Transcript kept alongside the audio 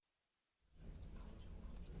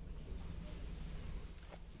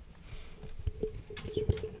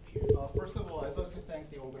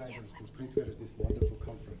organizers who put together this wonderful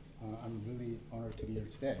conference. I'm really honored to be here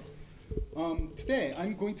today. Today,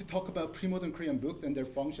 I'm going to talk about pre-modern Korean books and their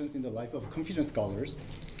functions in the life of Confucian scholars.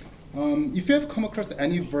 If you have come across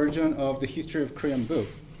any version of the history of Korean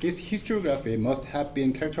books, this historiography must have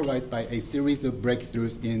been characterized by a series of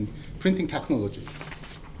breakthroughs in printing technology.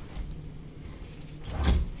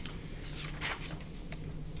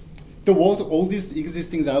 The world's oldest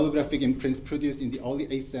existing xylographic imprints produced in the early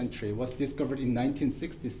 8th century was discovered in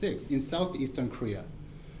 1966 in southeastern Korea.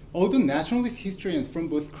 Although nationalist historians from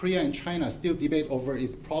both Korea and China still debate over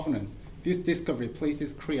its provenance, this discovery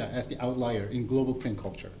places Korea as the outlier in global print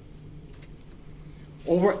culture.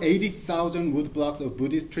 Over 80,000 woodblocks of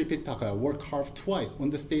Buddhist Tripitaka were carved twice on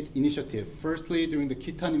the state initiative, firstly during the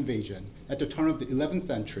Khitan invasion at the turn of the 11th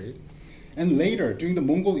century, and later during the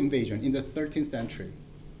Mongol invasion in the 13th century.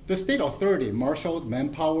 The state authority marshaled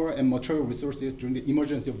manpower and material resources during the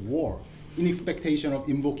emergency of war in expectation of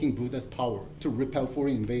invoking Buddha's power to repel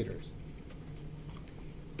foreign invaders.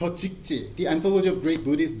 The Jikji, the anthology of great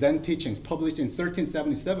Buddhist Zen teachings published in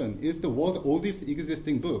 1377, is the world's oldest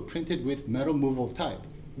existing book printed with metal movable type,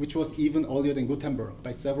 which was even earlier than Gutenberg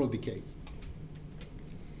by several decades.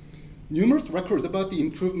 Numerous records about the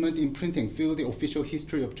improvement in printing fill the official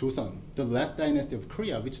history of Joseon, the last dynasty of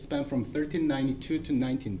Korea, which spanned from 1392 to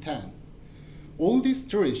 1910. All these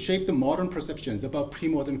stories shape the modern perceptions about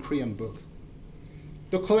pre-modern Korean books.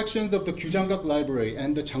 The collections of the Gyujanggak Library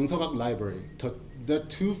and the Jangseogak Library, the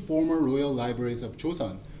two former royal libraries of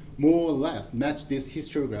Joseon, more or less match this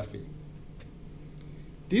historiography.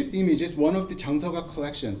 This image is one of the Jangseogak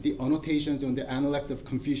collections, the annotations on the Analects of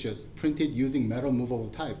Confucius, printed using metal movable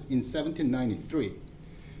types in 1793.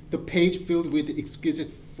 The page filled with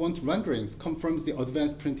exquisite font renderings confirms the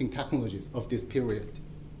advanced printing technologies of this period.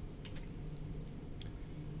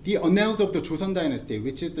 The Annals of the Joseon Dynasty,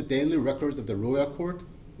 which is the daily records of the royal court,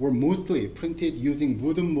 were mostly printed using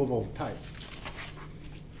wooden movable types.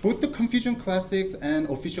 Both the Confucian classics and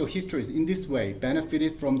official histories in this way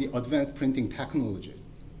benefited from the advanced printing technologies.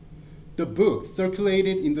 The books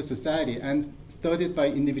circulated in the society and studied by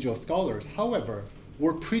individual scholars, however,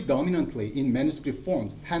 were predominantly in manuscript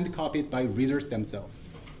forms, hand-copied by readers themselves.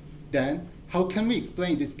 Then, how can we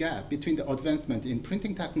explain this gap between the advancement in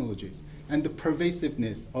printing technologies and the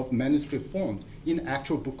pervasiveness of manuscript forms in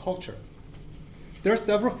actual book culture? There are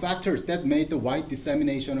several factors that made the wide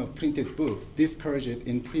dissemination of printed books discouraged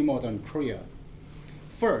in pre-modern Korea.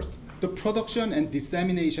 First, the production and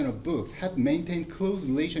dissemination of books had maintained close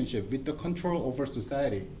relationship with the control over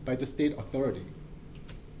society by the state authority.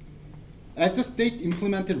 As the state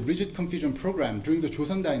implemented rigid Confucian program during the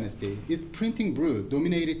Joseon Dynasty, its printing brew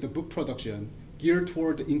dominated the book production geared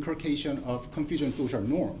toward the inculcation of Confucian social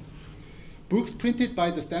norms. Books printed by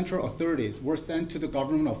the central authorities were sent to the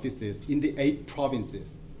government offices in the 8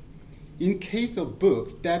 provinces. In case of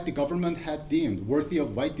books that the government had deemed worthy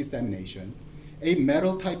of wide dissemination, a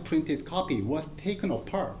metal-type printed copy was taken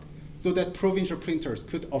apart so that provincial printers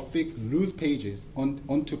could affix loose pages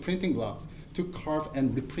onto printing blocks to carve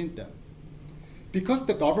and reprint them. Because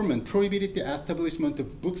the government prohibited the establishment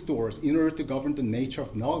of bookstores in order to govern the nature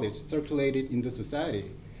of knowledge circulated in the society,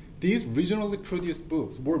 these regionally produced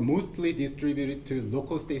books were mostly distributed to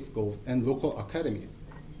local state schools and local academies.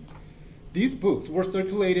 These books were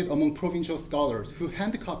circulated among provincial scholars who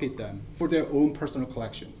hand-copied them for their own personal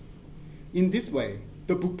collections. In this way,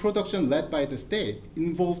 the book production led by the state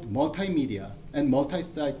involved multimedia and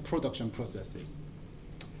multi-site production processes.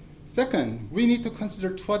 Second, we need to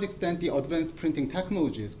consider to what extent the advanced printing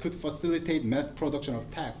technologies could facilitate mass production of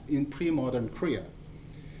text in pre-modern Korea.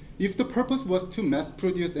 If the purpose was to mass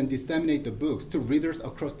produce and disseminate the books to readers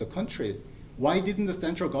across the country, why didn't the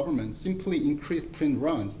central government simply increase print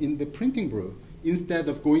runs in the printing brew instead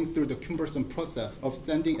of going through the cumbersome process of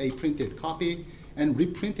sending a printed copy and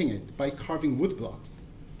reprinting it by carving woodblocks?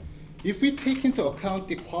 If we take into account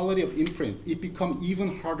the quality of imprints, it becomes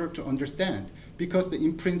even harder to understand because the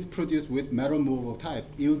imprints produced with metal movable types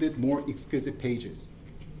yielded more exquisite pages.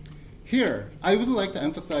 Here, I would like to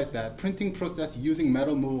emphasize that printing process using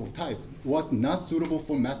metal movable types was not suitable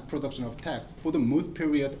for mass production of text for the most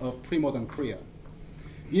period of pre-modern Korea.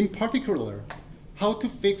 In particular, how to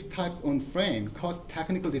fix types on frame caused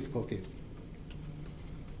technical difficulties.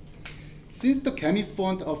 Since the Gemi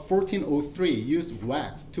font of 1403 used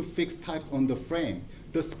wax to fix types on the frame,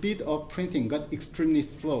 the speed of printing got extremely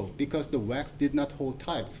slow because the wax did not hold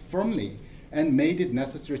types firmly and made it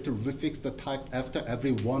necessary to refix the types after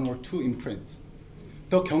every 1 or 2 imprints.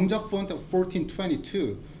 The Gyeongja font of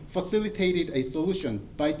 1422 facilitated a solution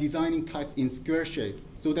by designing types in square shapes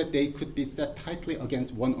so that they could be set tightly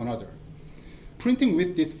against one another. Printing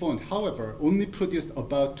with this font, however, only produced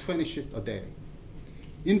about 20 sheets a day.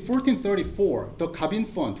 In 1434, the Gabin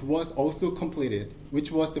font was also completed,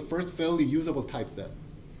 which was the first fairly usable typeset.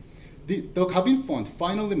 The Gabin font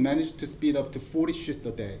finally managed to speed up to 40 sheets a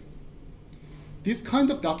day. These kind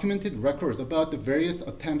of documented records about the various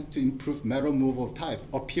attempts to improve matter removal types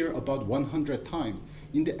appear about 100 times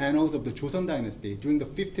in the annals of the Joseon dynasty during the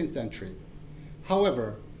 15th century.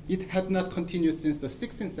 However, it had not continued since the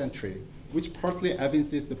 16th century, which partly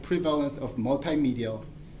evinces the prevalence of multimedia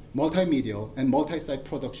and multi-site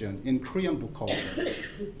production in Korean book culture.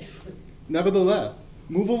 Nevertheless,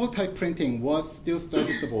 movable type printing was still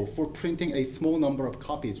serviceable for printing a small number of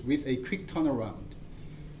copies with a quick turnaround.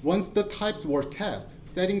 Once the types were cast,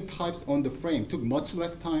 setting types on the frame took much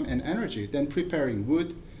less time and energy than preparing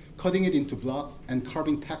wood, cutting it into blocks, and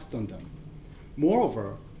carving text on them.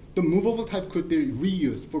 Moreover, the movable type could be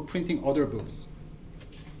reused for printing other books.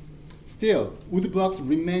 Still, wood blocks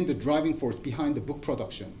remained the driving force behind the book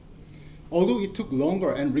production. Although it took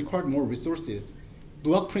longer and required more resources,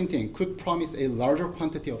 block printing could promise a larger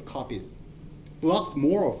quantity of copies. Blocks,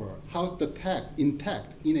 moreover, housed the text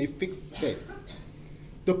intact in a fixed space.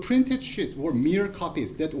 The printed sheets were mere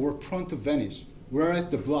copies that were prone to vanish, whereas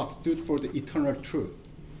the blocks stood for the eternal truth.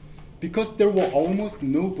 Because there were almost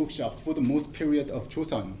no bookshops for the most period of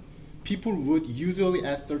Joseon, people would usually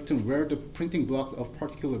ascertain where the printing blocks of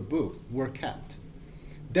particular books were kept.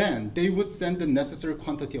 Then they would send the necessary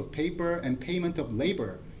quantity of paper and payment of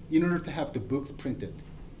labor in order to have the books printed.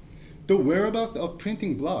 The whereabouts of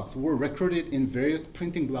printing blocks were recorded in various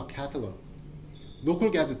printing block catalogs. Local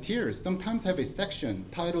gazetteers sometimes have a section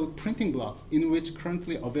titled Printing Blocks in which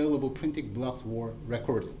currently available printing blocks were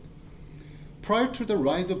recorded. Prior to the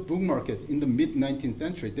rise of book markets in the mid-19th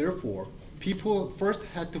century, therefore, people first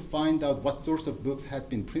had to find out what sorts of books had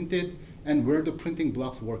been printed and where the printing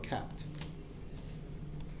blocks were kept.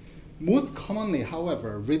 Most commonly,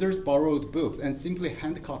 however, readers borrowed books and simply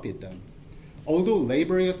hand-copied them. Although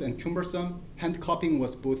laborious and cumbersome, hand-copying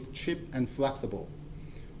was both cheap and flexible.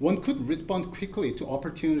 One could respond quickly to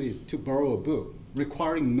opportunities to borrow a book,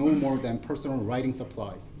 requiring no more than personal writing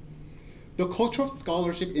supplies. The culture of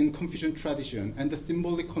scholarship in Confucian tradition and the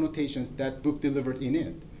symbolic connotations that book delivered in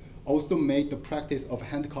it also made the practice of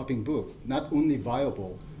hand-copying books not only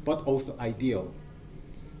viable, but also ideal.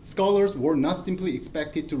 Scholars were not simply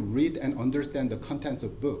expected to read and understand the contents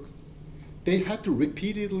of books. They had to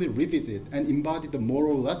repeatedly revisit and embody the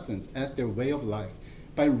moral lessons as their way of life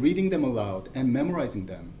by reading them aloud and memorizing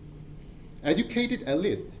them. Educated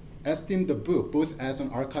elites esteemed the book both as an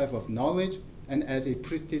archive of knowledge and as a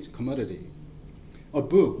prestige commodity. A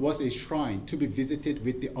book was a shrine to be visited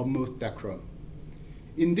with the utmost decorum.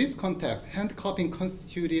 In this context, hand-copying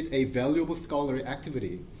constituted a valuable scholarly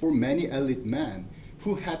activity for many elite men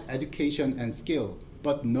who had education and skill,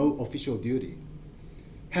 but no official duty.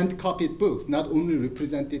 Hand-copied books not only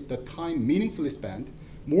represented the time meaningfully spent,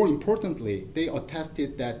 more importantly, they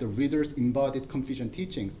attested that the readers embodied Confucian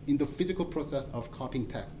teachings in the physical process of copying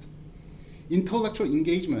text. Intellectual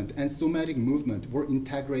engagement and somatic movement were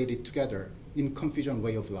integrated together in Confucian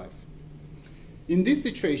way of life. In this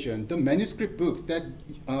situation, the manuscript books that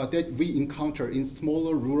we encounter in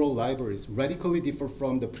smaller rural libraries radically differ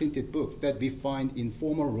from the printed books that we find in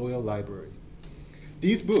former royal libraries.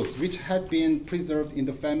 These books, which had been preserved in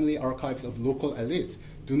the family archives of local elites,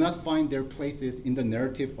 do not find their places in the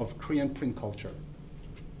narrative of Korean print culture.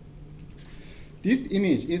 This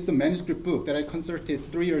image is the manuscript book that I consulted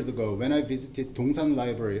 3 years ago when I visited Dongsan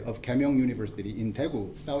Library of Gaemeong University in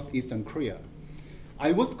Daegu, southeastern Korea.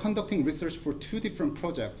 I was conducting research for 2 different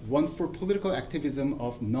projects, one for political activism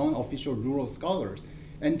of non-official rural scholars,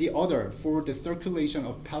 and the other for the circulation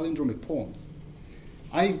of palindromic poems.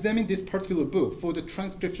 I examined this particular book for the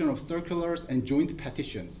transcription of circulars and joint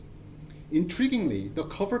petitions. Intriguingly, the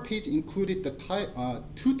cover page included the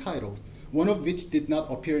 2 titles, one of which did not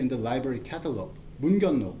appear in the library catalog,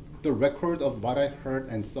 Mungyonno, the record of what I heard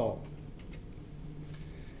and saw.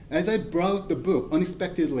 As I browsed the book,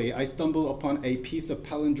 unexpectedly, I stumbled upon a piece of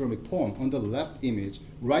palindromic poem on the left image,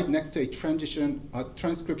 right next to a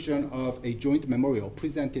transcription of a joint memorial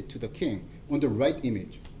presented to the king on the right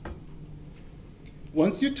image.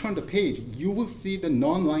 Once you turn the page, you will see the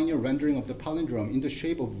non-linear rendering of the palindrome in the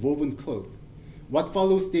shape of woven cloth. What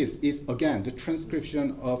follows this is, again, the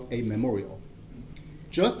transcription of a memorial.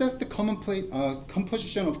 Just as the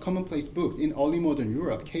composition of commonplace books in early modern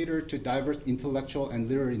Europe catered to diverse intellectual and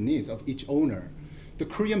literary needs of each owner, the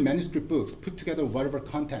Korean manuscript books put together whatever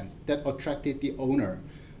contents that attracted the owner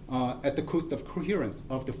at the cost of coherence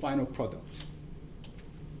of the final product.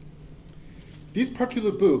 This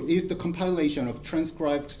particular book is the compilation of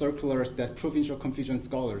transcribed circulars that provincial Confucian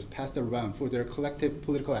scholars passed around for their collective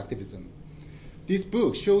political activism. This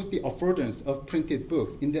book shows the affordance of printed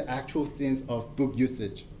books in the actual sense of book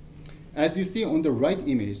usage. As you see on the right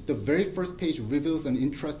image, the very first page reveals an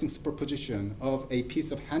interesting superposition of a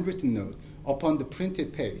piece of handwritten note upon the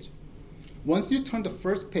printed page. Once you turn the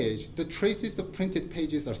first page, the traces of printed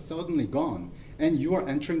pages are suddenly gone, and you are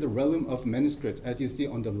entering the realm of manuscript as you see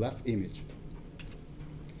on the left image.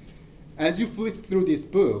 As you flip through this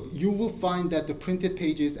book, you will find that the printed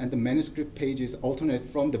pages and the manuscript pages alternate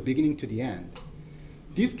from the beginning to the end.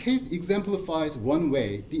 This case exemplifies one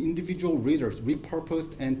way the individual readers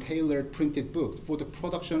repurposed and tailored printed books for the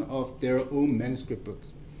production of their own manuscript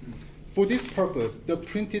books. For this purpose, the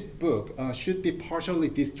printed book should be partially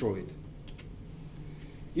destroyed.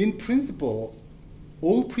 In principle,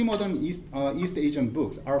 all pre-modern East Asian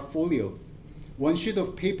books are folios. One sheet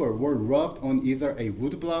of paper were rubbed on either a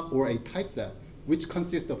woodblock or a typeset, which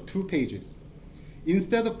consists of 2 pages.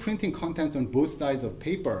 Instead of printing contents on both sides of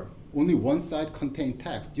paper, only one side contained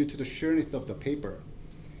text due to the sheerness of the paper.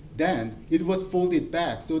 Then, it was folded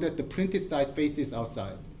back so that the printed side faces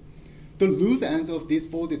outside. The loose ends of these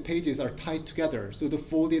folded pages are tied together so the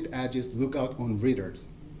folded edges look out on readers.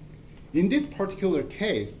 In this particular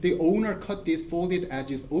case, the owner cut these folded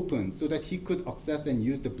edges open so that he could access and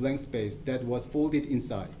use the blank space that was folded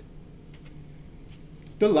inside.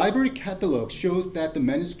 The library catalog shows that the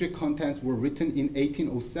manuscript contents were written in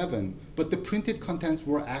 1807, but the printed contents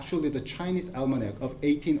were actually the Chinese almanac of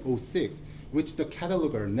 1806, which the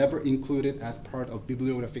cataloger never included as part of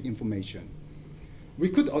bibliographic information. We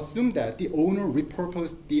could assume that the owner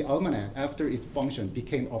repurposed the almanac after its function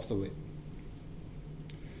became obsolete.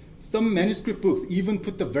 Some manuscript books even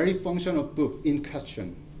put the very function of books in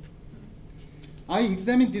question. I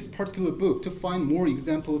examined this particular book to find more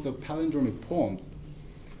examples of palindromic poems.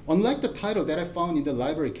 Unlike the title that I found in the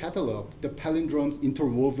library catalog, The Palindromes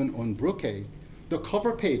Interwoven on Brocades, the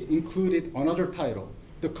cover page included another title,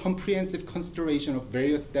 The Comprehensive Consideration of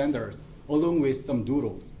Various Standards, along with some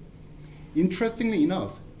doodles. Interestingly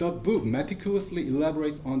enough, the book meticulously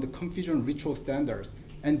elaborates on the Confucian ritual standards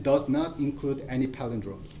and does not include any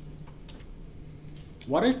palindromes.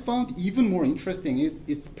 What I found even more interesting is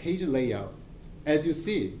its page layout. As you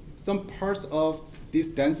see, some parts of these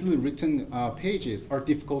densely written pages are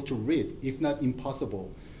difficult to read, if not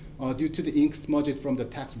impossible, due to the ink smudged from the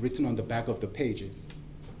text written on the back of the pages.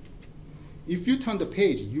 If you turn the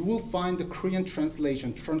page, you will find the Korean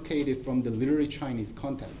translation truncated from the literary Chinese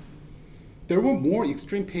contents. There were more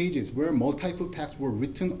extreme pages where multiple texts were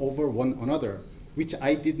written over one another, which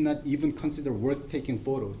I did not even consider worth taking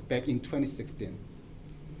photos back in 2016.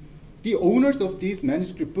 The owners of these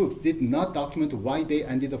manuscript books did not document why they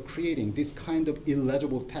ended up creating this kind of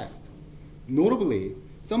illegible text. Notably,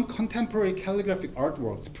 some contemporary calligraphic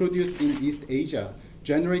artworks produced in East Asia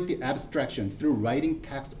generate the abstraction through writing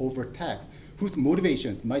text over text, whose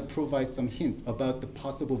motivations might provide some hints about the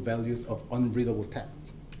possible values of unreadable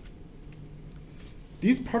text.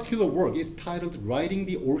 This particular work is titled Writing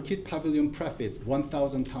the Orchid Pavilion Preface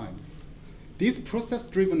 1,000 Times. This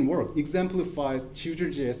process-driven work exemplifies Chiu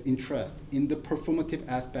Zhizhi's interest in the performative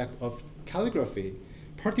aspect of calligraphy,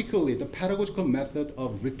 particularly the pedagogical method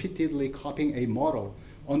of repeatedly copying a model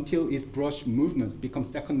until its brush movements become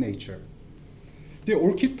second nature. The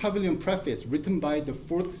Orchid Pavilion Preface, written by the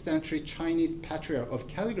 4th century Chinese patriarch of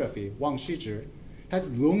calligraphy, Wang Shizhi,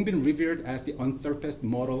 has long been revered as the unsurpassed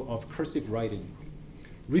model of cursive writing.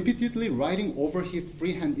 Repeatedly writing over his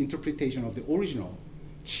freehand interpretation of the original,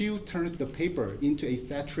 Chiu turns the paper into a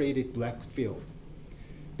saturated black field.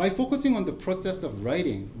 By focusing on the process of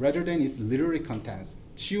writing rather than its literary contents,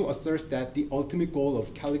 Chiu asserts that the ultimate goal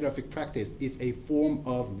of calligraphic practice is a form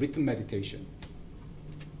of written meditation.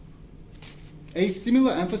 A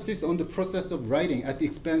similar emphasis on the process of writing at the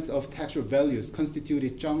expense of textual values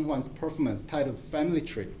constituted Zhang Huan's performance titled Family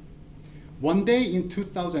Tree. One day in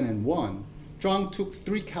 2001, Zhang took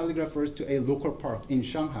 3 calligraphers to a local park in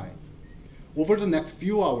Shanghai. Over the next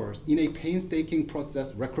few hours, in a painstaking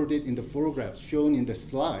process recorded in the photographs shown in the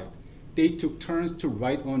slide, they took turns to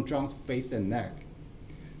write on Zhang's face and neck.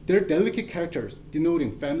 Their delicate characters,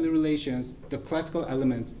 denoting family relations, the classical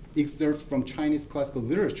elements excerpted from Chinese classical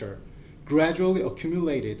literature, gradually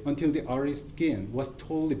accumulated until the artist's skin was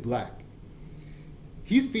totally black.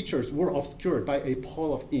 His features were obscured by a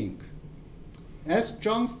pall of ink. As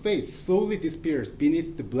Zhang's face slowly disappears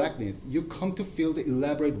beneath the blackness, you come to feel the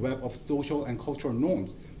elaborate web of social and cultural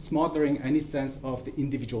norms, smothering any sense of the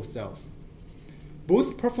individual self.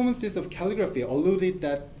 Both performances of calligraphy alluded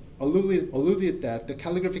that the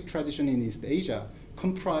calligraphic tradition in East Asia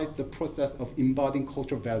comprise the process of embodying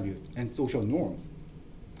cultural values and social norms.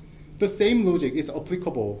 The same logic is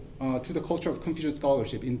applicable to the culture of Confucian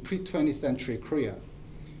scholarship in pre-20th century Korea.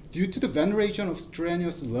 Due to the veneration of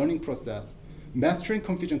strenuous learning process, mastering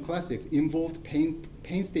Confucian classics involved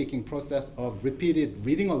painstaking process of repeated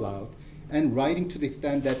reading aloud and writing to the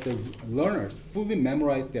extent that the learners fully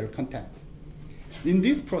memorized their content. In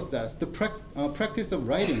this process, the practice of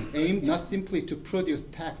writing aimed not simply to produce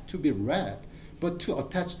text to be read, but to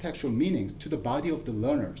attach textual meanings to the body of the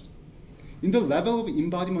learners. In the level of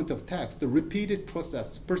embodiment of text, the repeated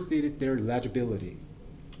process superseded their legibility.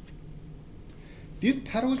 This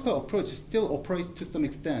pedagogical approach still operates to some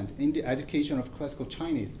extent in the education of classical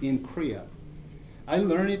Chinese in Korea. I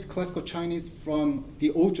learned classical Chinese from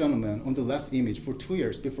the old gentleman on the left image for 2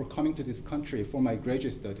 years before coming to this country for my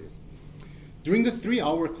graduate studies. During the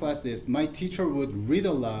 3-hour classes, my teacher would read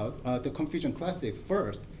aloud the Confucian classics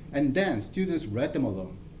first, and then students read them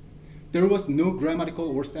alone. There was no grammatical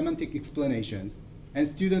or semantic explanations, and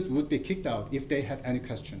students would be kicked out if they had any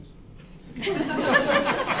questions.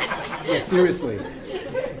 Yeah, seriously.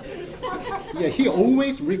 Yeah, he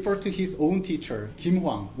always referred to his own teacher, Kim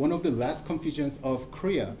Hwang, one of the last Confucians of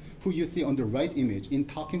Korea, who you see on the right image in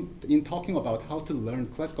talking about how to learn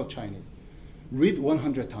classical Chinese. Read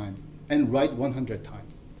 100 times and write 100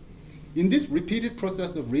 times. In this repeated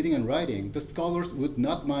process of reading and writing, the scholars would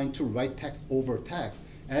not mind to write text over text,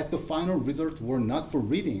 as the final results were not for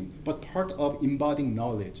reading, but part of embodying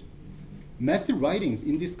knowledge. Messy writings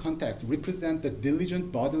in this context represent the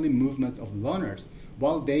diligent bodily movements of learners,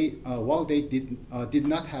 while they did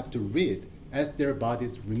not have to read, as their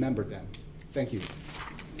bodies remember them. Thank you.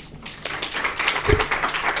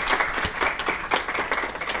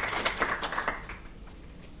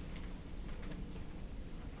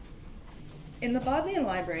 In the Bodleian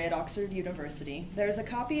Library at Oxford University, there is a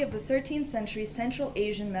copy of the 13th century Central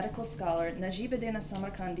Asian medical scholar Najibuddin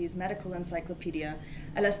as-Samarkandi's medical encyclopedia,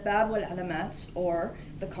 Al-Asbab wal-Alamat, or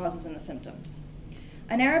The Causes and the Symptoms.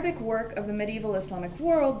 An Arabic work of the medieval Islamic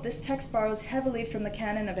world, this text borrows heavily from the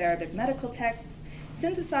canon of Arabic medical texts,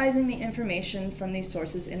 synthesizing the information from these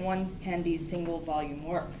sources in one handy single-volume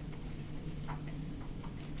work.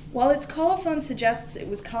 While its colophon suggests it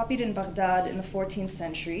was copied in Baghdad in the 14th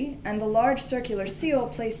century, and the large circular seal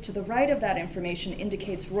placed to the right of that information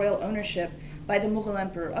indicates royal ownership by the Mughal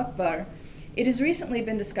Emperor Akbar, it has recently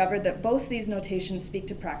been discovered that both these notations speak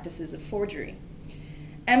to practices of forgery.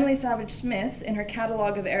 Emily Savage Smith, in her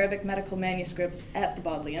catalog of Arabic medical manuscripts at the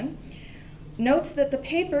Bodleian, notes that the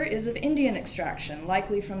paper is of Indian extraction,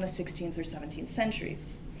 likely from the 16th or 17th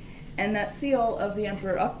centuries, and that seal of the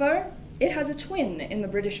Emperor Akbar, it has a twin in the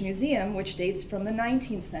British Museum, which dates from the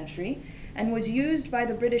 19th century and was used by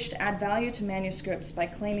the British to add value to manuscripts by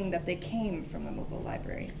claiming that they came from the Mughal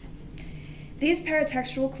library. These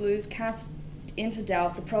paratextual clues cast into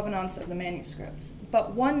doubt the provenance of the manuscript,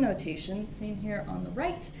 but one notation, seen here on the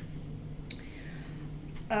right,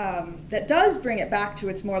 that does bring it back to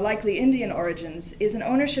its more likely Indian origins is an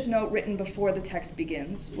ownership note written before the text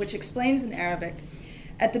begins, which explains in Arabic,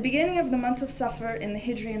 at the beginning of the month of Safar in the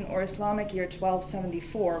Hijrian or Islamic year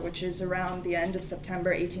 1274, which is around the end of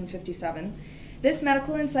September 1857, this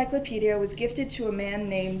medical encyclopedia was gifted to a man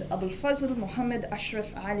named Abul Fazl Muhammad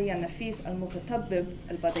Ashraf Ali al-Nafis al-Mutatabbib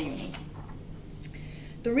al-Badayuni.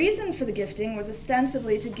 The reason for the gifting was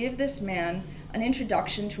ostensibly to give this man an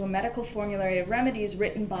introduction to a medical formulary of remedies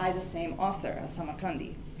written by the same author,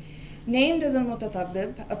 as-Samarkandi. Named as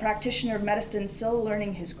al-Mutatabbib, a practitioner of medicine still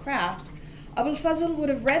learning his craft, Abul Fazl would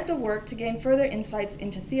have read the work to gain further insights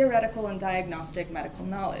into theoretical and diagnostic medical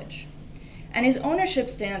knowledge. And his ownership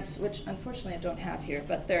stamps, which unfortunately I don't have here,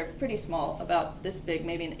 but they're pretty small, about this big,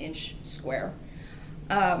 maybe an inch square,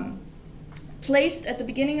 placed at the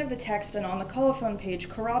beginning of the text and on the colophon page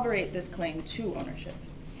corroborate this claim to ownership.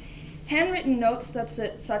 Handwritten notes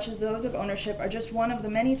such as those of ownership are just one of the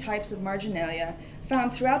many types of marginalia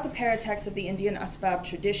found throughout the paratext of the Indian Asbab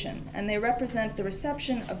tradition, and they represent the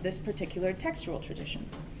reception of this particular textual tradition.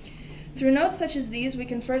 Through notes such as these, we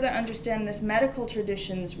can further understand this medical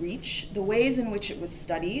tradition's reach, the ways in which it was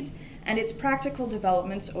studied, and its practical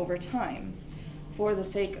developments over time. For the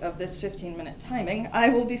sake of this 15-minute timing, I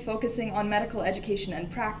will be focusing on medical education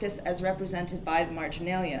and practice as represented by the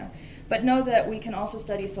marginalia. But know that we can also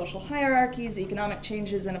study social hierarchies, economic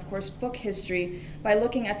changes, and of course book history by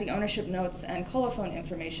looking at the ownership notes and colophon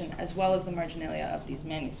information as well as the marginalia of these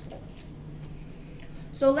manuscripts.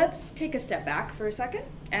 So let's take a step back for a second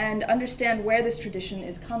and understand where this tradition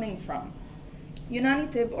is coming from.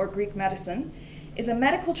 Unani Tib, or Greek medicine, is a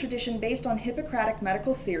medical tradition based on Hippocratic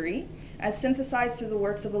medical theory, as synthesized through the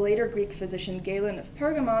works of the later Greek physician Galen of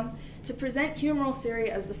Pergamon, to present humoral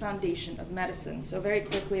theory as the foundation of medicine. So very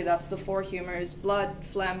quickly, that's the four humors: blood,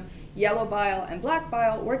 phlegm, yellow bile, and black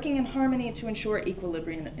bile, working in harmony to ensure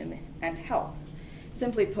equilibrium and health.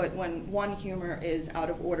 Simply put, when one humor is out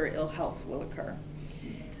of order, ill health will occur.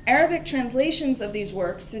 Arabic translations of these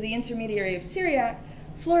works through the intermediary of Syriac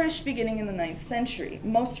flourished beginning in the 9th century,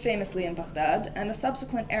 most famously in Baghdad, and the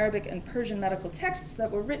subsequent Arabic and Persian medical texts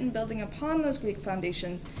that were written building upon those Greek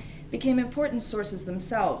foundations became important sources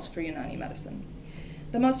themselves for Unani medicine.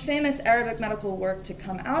 The most famous Arabic medical work to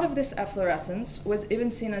come out of this efflorescence was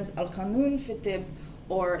Ibn Sina's Al-Qanun fi Tibb,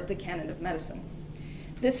 or the Canon of Medicine.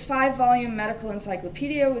 This 5-volume medical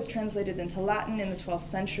encyclopedia was translated into Latin in the 12th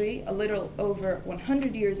century, a little over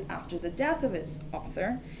 100 years after the death of its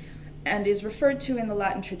author, and is referred to in the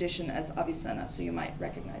Latin tradition as Avicenna, so you might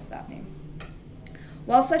recognize that name.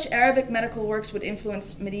 While such Arabic medical works would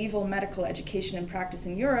influence medieval medical education and practice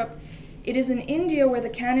in Europe, it is in India where the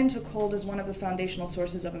canon took hold as one of the foundational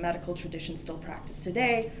sources of a medical tradition still practiced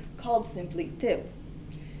today, called simply Tibb.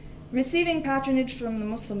 Receiving patronage from the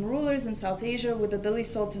Muslim rulers in South Asia, with the Delhi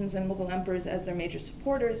sultans and Mughal emperors as their major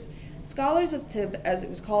supporters, scholars of Tibb, as it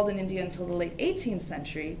was called in India until the late 18th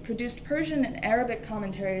century, produced Persian and Arabic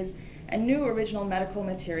commentaries and new original medical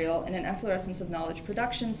material in an efflorescence of knowledge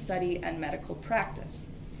production, study, and medical practice.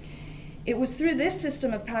 It was through this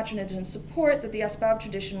system of patronage and support that the Asbab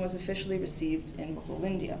tradition was officially received in Mughal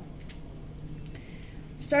India.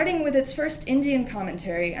 Starting with its first Indian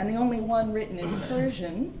commentary, and the only one written in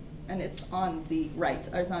Persian, and it's on the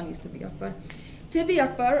right, Arzani's Tibbi Akbar. Tibbi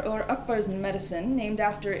Akbar, or Akbar's Medicine, named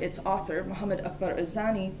after its author, Muhammad Akbar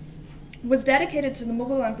Arzani, was dedicated to the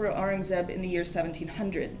Mughal Emperor Aurangzeb in the year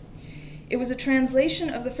 1700. It was a translation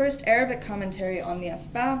of the first Arabic commentary on the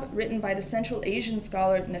Asbab, written by the Central Asian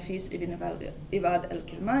scholar Nafis ibn Ibad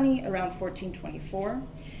al-Kirmani around 1424,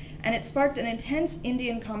 and it sparked an intense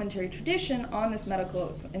Indian commentary tradition on this medical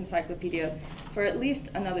encyclopedia for at least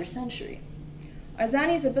another century.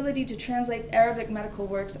 Arzani's ability to translate Arabic medical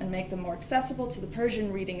works and make them more accessible to the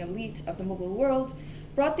Persian reading elite of the Mughal world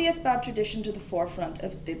brought the Asbab tradition to the forefront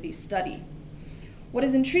of Tibbi study. What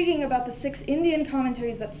is intriguing about the 6 Indian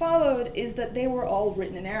commentaries that followed is that they were all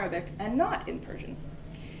written in Arabic and not in Persian.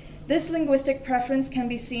 This linguistic preference can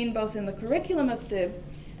be seen both in the curriculum of Tibb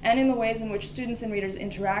and in the ways in which students and readers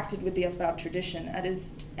interacted with the Asbab tradition,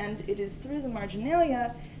 and it is through the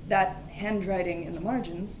marginalia, that handwriting in the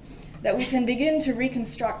margins, that we can begin to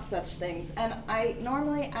reconstruct such things. And I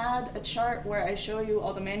normally add a chart where I show you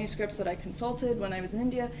all the manuscripts that I consulted when I was in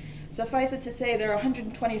India. Suffice it to say, there are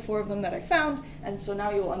 124 of them that I found, and so now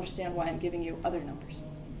you will understand why I'm giving you other numbers.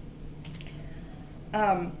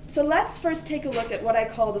 So let's first take a look at what I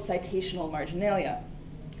call the citational marginalia.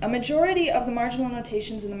 A majority of the marginal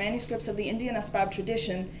notations in the manuscripts of the Indian Asbab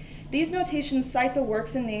tradition, these notations cite the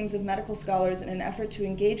works and names of medical scholars in an effort to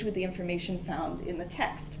engage with the information found in the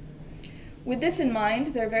text. With this in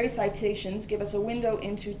mind, their very citations give us a window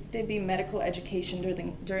into Tibbi medical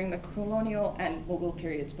education during the colonial and Mughal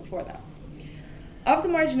periods before that. Of the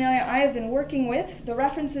marginalia I have been working with, the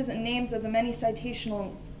references and names of the many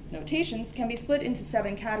citational notations can be split into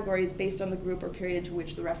 7 categories based on the group or period to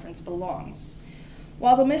which the reference belongs.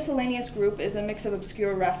 While the miscellaneous group is a mix of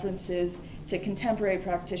obscure references to contemporary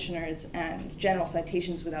practitioners and general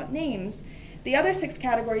citations without names, the other 6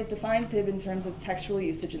 categories define Tibb in terms of textual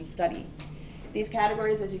usage and study. These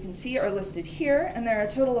categories, as you can see, are listed here, and there are a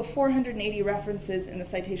total of 480 references in the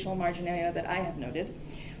citational marginalia that I have noted,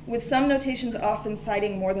 with some notations often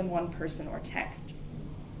citing more than one person or text.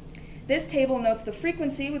 This table notes the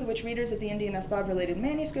frequency with which readers of the Indian Asbab-related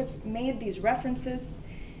manuscripts made these references.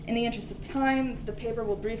 In the interest of time, the paper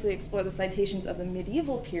will briefly explore the citations of the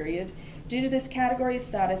medieval period due to this category's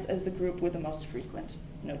status as the group with the most frequent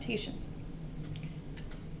notations.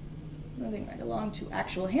 Moving right along to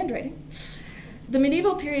actual handwriting. The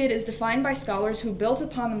medieval period is defined by scholars who built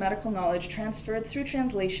upon the medical knowledge transferred through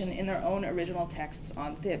translation in their own original texts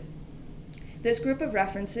on Tibb. This group of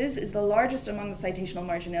references is the largest among the citational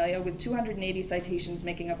marginalia, with 280 citations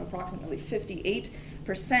making up approximately 58%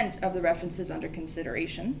 of the references under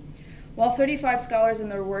consideration. While 35 scholars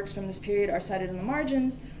and their works from this period are cited in the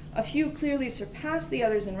margins, a few clearly surpass the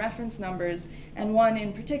others in reference numbers, and one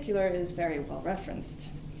in particular is very well referenced.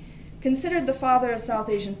 Considered the father of South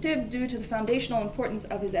Asian Tibb due to the foundational importance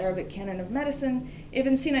of his Arabic canon of medicine,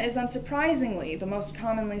 Ibn Sina is unsurprisingly the most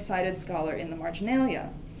commonly cited scholar in the marginalia.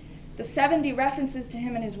 The 70 references to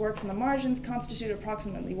him and his works in the margins constitute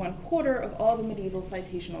approximately 1/4 of all the medieval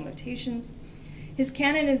citational notations. His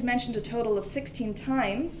canon is mentioned a total of 16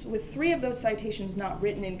 times, with 3 of those citations not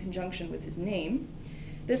written in conjunction with his name.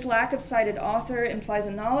 This lack of cited author implies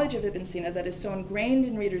a knowledge of Ibn Sina that is so ingrained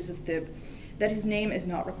in readers of Thib that his name is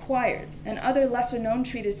not required, and other lesser-known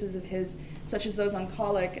treatises of his, such as those on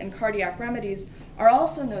colic and cardiac remedies, are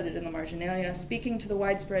also noted in the marginalia, speaking to the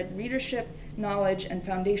widespread readership, knowledge, and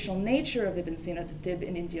foundational nature of Ibn Sina to Thib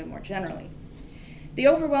in India more generally. The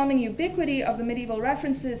overwhelming ubiquity of the medieval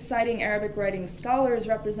references citing Arabic writing scholars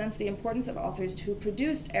represents the importance of authors who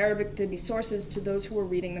produced Arabic Thibi sources to those who were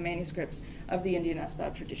reading the manuscripts of the Indian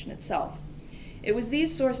Asbab tradition itself. It was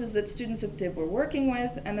these sources that students of Thib were working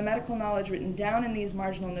with, and the medical knowledge written down in these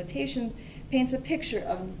marginal notations paints a picture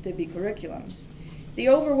of the Thibi curriculum. The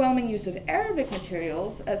overwhelming use of Arabic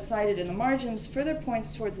materials, as cited in the margins, further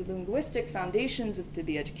points towards the linguistic foundations of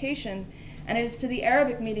Thibi education, and it is to the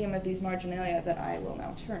Arabic medium of these marginalia that I will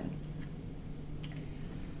now turn.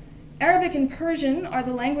 Arabic and Persian are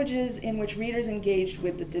the languages in which readers engaged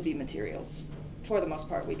with the Thibi materials. For the most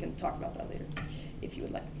part, we can talk about that later, if you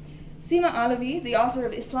would like. Sima Alavi, the author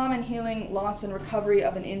of Islam and Healing, Loss and Recovery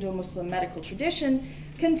of an Indo-Muslim Medical Tradition,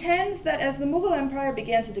 contends that as the Mughal Empire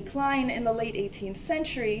began to decline in the late 18th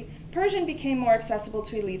century, Persian became more accessible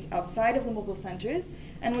to elites outside of the Mughal centers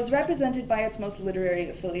and was represented by its by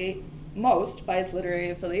its literary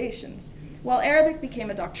affiliations, while Arabic became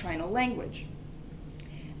a doctrinal language.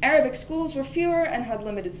 Arabic schools were fewer and had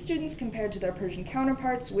limited students compared to their Persian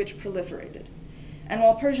counterparts, which proliferated. And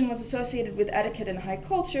while Persian was associated with etiquette and high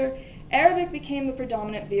culture, Arabic became the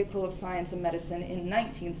predominant vehicle of science and medicine in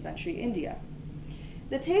 19th century India.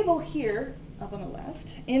 The table here, up on the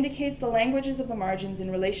left, indicates the languages of the margins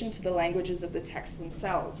in relation to the languages of the texts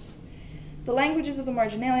themselves. The languages of the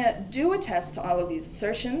marginalia do attest to all of these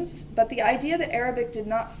assertions, but the idea that Arabic did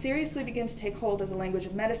not seriously begin to take hold as a language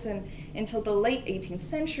of medicine until the late 18th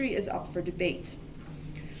century is up for debate.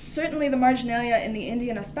 Certainly, the marginalia in the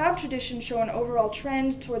Indian Asbab tradition show an overall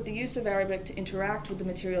trend toward the use of Arabic to interact with the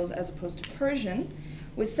materials as opposed to Persian,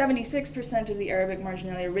 with 76% of the Arabic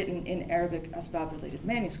marginalia written in Arabic Asbab-related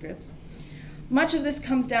manuscripts. Much of this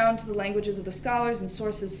comes down to the languages of the scholars and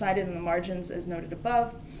sources cited in the margins as noted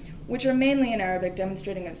above, which are mainly in Arabic,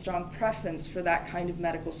 demonstrating a strong preference for that kind of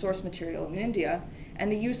medical source material in India, and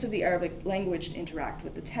the use of the Arabic language to interact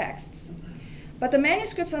with the texts. But the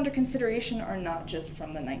manuscripts under consideration are not just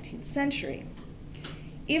from the 19th century.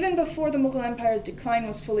 Even before the Mughal Empire's decline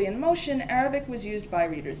was fully in motion, Arabic was used by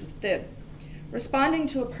readers of Thib. Responding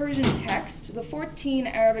to a Persian text, the 14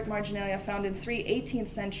 Arabic marginalia found in 3 18th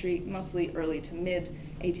century, mostly early to mid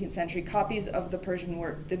 18th century copies of the Persian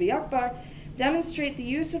work Thibi Akbar demonstrate the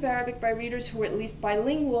use of Arabic by readers who were at least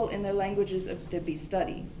bilingual in their languages of Thibi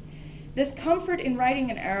study. This comfort in writing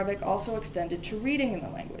in Arabic also extended to reading in the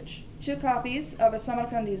language. 2 copies of a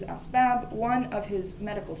Samarkandi's Asbab, 1 of his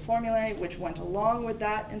medical formulary, which went along with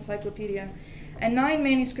that encyclopedia, and 9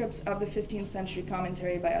 manuscripts of the 15th century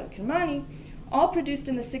commentary by Al-Kirmani, all produced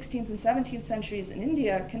in the 16th and 17th centuries in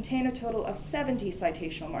India, contain a total of 70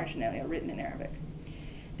 citational marginalia written in Arabic.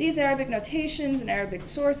 These Arabic notations and Arabic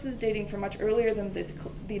sources, dating from much earlier than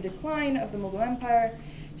the decline of the Mughal Empire,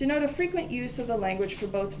 denote a frequent use of the language for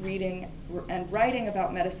both reading and writing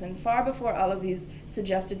about medicine far before Alavi's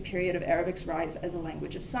suggested period of Arabic's rise as a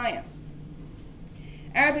language of science.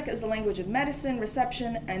 Arabic as a language of medicine,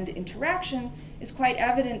 reception, and interaction is quite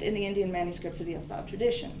evident in the Indian manuscripts of the Asbab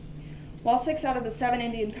tradition. While 6 out of the 7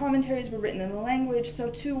 Indian commentaries were written in the language, so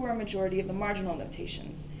too were a majority of the marginal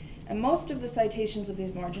notations. And most of the citations of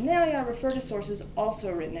these marginalia refer to sources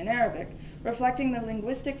also written in Arabic, reflecting the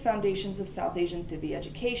linguistic foundations of South Asian Thibi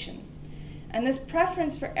education. And this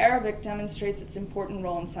preference for Arabic demonstrates its important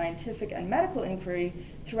role in scientific and medical inquiry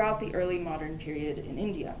throughout the early modern period in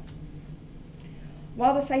India.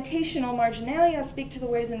 While the citational marginalia speak to the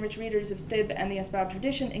ways in which readers of Thib and the Asbab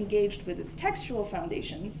tradition engaged with its textual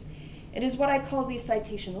foundations, it is what I call the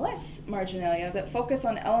citation-less marginalia that focus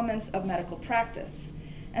on elements of medical practice,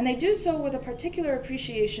 and they do so with a particular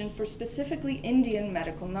appreciation for specifically Indian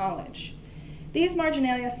medical knowledge. These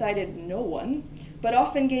marginalia cited no one, but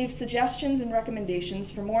often gave suggestions and recommendations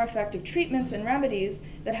for more effective treatments and remedies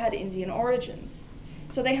that had Indian origins.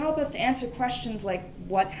 So they help us to answer questions like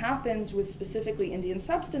what happens with specifically Indian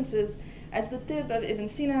substances as the Thib of Ibn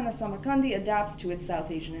Sina and the Samarkandi adapts to its South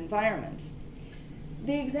Asian environment.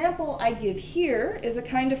 The example I give here is a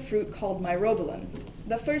kind of fruit called myrobalan.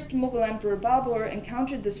 The first Mughal Emperor Babur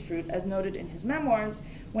encountered this fruit, as noted in his memoirs,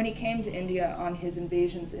 when he came to India on his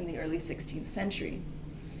invasions in the early 16th century.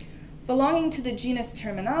 Belonging to the genus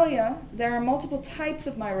Terminalia, there are multiple types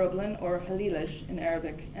of myrobalan, or halilaj in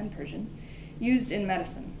Arabic and Persian, used in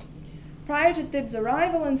medicine. Prior to Thibb's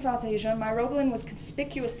arrival in South Asia, myrobalan was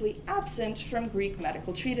conspicuously absent from Greek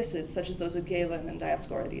medical treatises, such as those of Galen and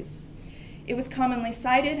Dioscorides. It was commonly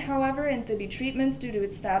cited, however, in Thibby treatments due to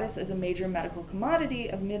its status as a major medical commodity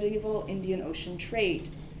of medieval Indian Ocean trade.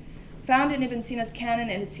 Found in Ibn Sina's canon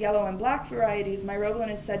in its yellow and black varieties,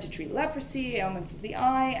 myrobalan is said to treat leprosy, ailments of the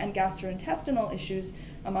eye, and gastrointestinal issues,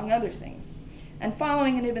 among other things. And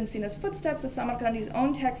following in Ibn Sina's footsteps, the Samarkandi's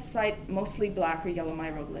own texts cite mostly black or yellow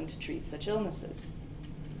myrobalan to treat such illnesses.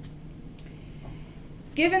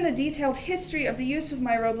 Given the detailed history of the use of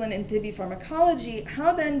myrobalan in Thibby pharmacology,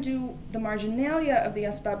 how then do the marginalia of the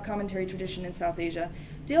Asbab commentary tradition in South Asia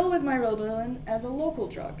deal with myrobalan as a local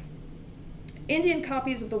drug? Indian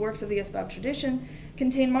copies of the works of the Asbab tradition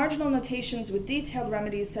contain marginal notations with detailed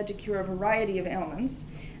remedies said to cure a variety of ailments,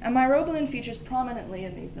 and myrobalan features prominently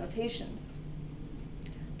in these notations.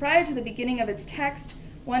 Prior to the beginning of its text,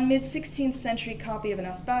 one mid-16th century copy of an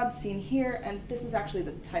Asbab seen here, and this is actually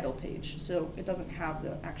the title page, so it doesn't have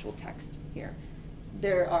the actual text here.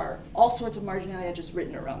 There are all sorts of marginalia just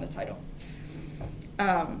written around the title.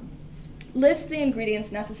 Lists the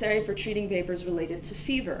ingredients necessary for treating vapors related to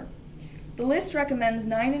fever. The list recommends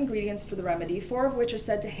 9 ingredients for the remedy, 4 of which are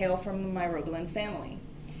said to hail from the myrobalan family.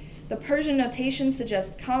 The Persian notation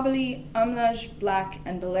suggests Kabuli, Amlaj, black,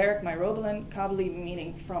 and Balearic myrobalan, Kabuli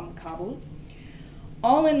meaning from Kabul,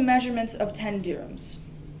 all in measurements of 10 dirhams.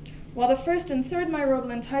 While the first and third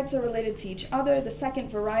myrobalan types are related to each other, the second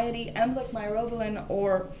variety, Emblic myrobalan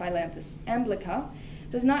or Phyllanthus emblica,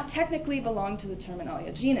 does not technically belong to the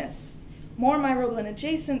Terminalia genus. More myrobalan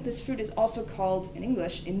adjacent, this fruit is also called, in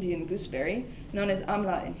English, Indian gooseberry, known as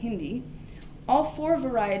amla in Hindi. All 4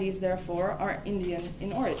 varieties, therefore, are Indian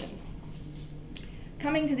in origin.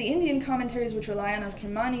 Coming to the Indian commentaries which rely on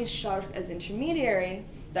al-Kirmani's Sharh as intermediary,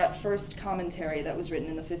 that first commentary that was written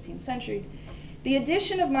in the 15th century, the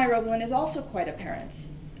addition of myrobalan is also quite apparent.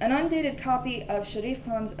 An undated copy of Sharif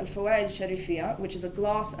Khan's Al-Fawaid Sharifiyya, which is a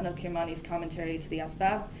gloss on al-Kirmani's commentary to the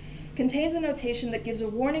Asbab, contains a notation that gives a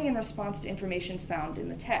warning in response to information found in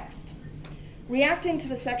the text. Reacting to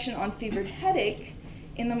the section on fevered headache,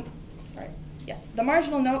 the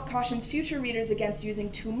marginal note cautions future readers against using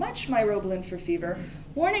too much myrobalan for fever,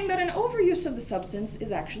 warning that an overuse of the substance is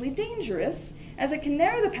actually dangerous, as it can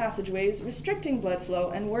narrow the passageways, restricting blood flow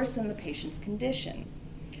and worsen the patient's condition.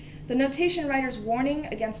 The notation writer's warning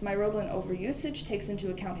against myrobalan overusage takes into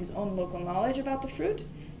account his own local knowledge about the fruit,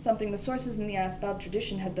 something the sources in the Asbab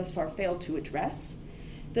tradition had thus far failed to address.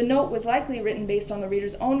 The note was likely written based on the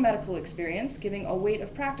reader's own medical experience, giving a weight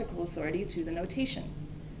of practical authority to the notation.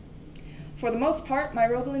 For the most part,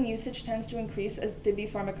 myrobalan usage tends to increase as Thibby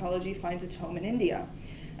pharmacology finds its home in India,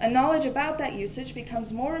 and knowledge about that usage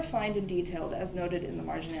becomes more refined and detailed, as noted in the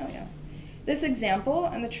marginalia. This example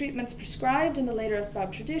and the treatments prescribed in the later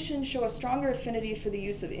Asbab tradition show a stronger affinity for the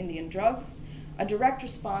use of Indian drugs, a direct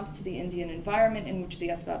response to the Indian environment in which the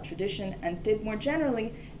Asbab tradition and Thib more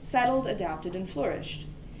generally settled, adapted, and flourished.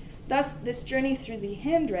 Thus, this journey through the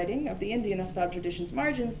handwriting of the Indian Asbab tradition's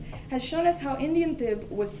margins has shown us how Indian Thib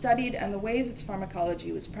was studied and the ways its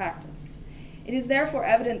pharmacology was practiced. It is therefore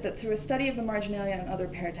evident that through a study of the marginalia and other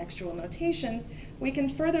paratextual notations, we can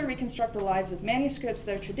further reconstruct the lives of manuscripts,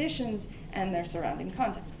 their traditions, and their surrounding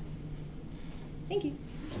contexts. Thank you.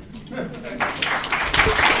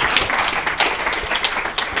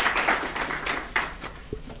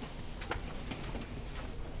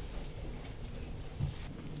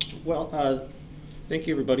 Well, thank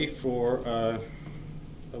you everybody for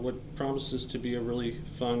what promises to be a really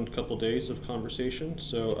fun couple days of conversation.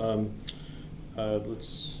 So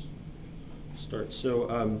let's start.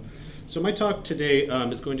 So my talk today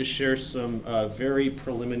is going to share some very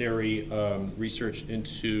preliminary research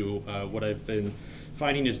into what I've been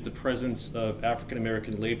finding is the presence of African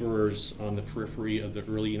American laborers on the periphery of the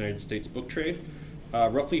early United States book trade.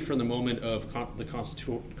 Roughly from the moment of the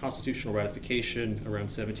constitutional ratification around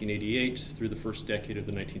 1788 through the first decade of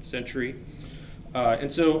the 19th century.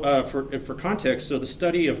 For context, so the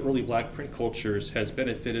study of early black print cultures has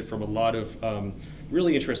benefited from a lot of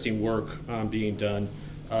really interesting work being done.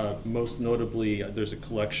 Most notably, there's a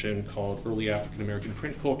collection called Early African American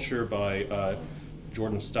Print Culture by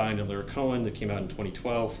Jordan Stein and Lara Cohen that came out in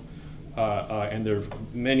 2012. And there are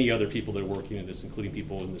many other people that are working in this, including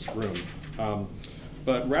people in this room.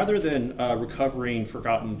 But rather than recovering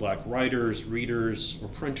forgotten black writers, readers, or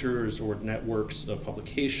printers, or networks of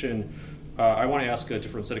publication, I want to ask a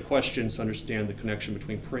different set of questions to understand the connection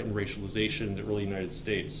between print and racialization in the early United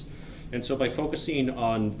States. And so by focusing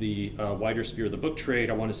on the wider sphere of the book trade,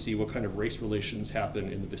 I want to see what kind of race relations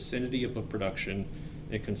happen in the vicinity of book production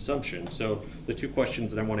and consumption. So the two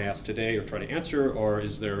questions that I want to ask today or try to answer are,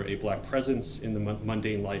 is there a black presence in the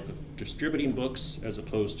mundane life of distributing books as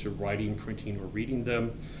opposed to writing, printing, or reading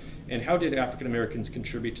them? And how did African Americans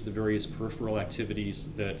contribute to the various peripheral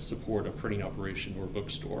activities that support a printing operation or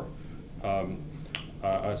bookstore?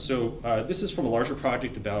 This is from a larger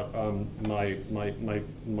project about my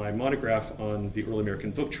monograph on the early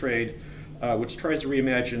American book trade, which tries to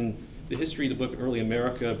reimagine the history of the book in early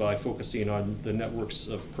America by focusing on the networks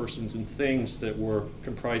of persons and things that were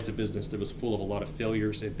comprised of business that was full of a lot of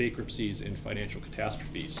failures and bankruptcies and financial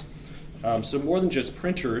catastrophes. So more than just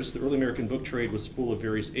printers, the early American book trade was full of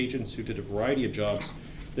various agents who did a variety of jobs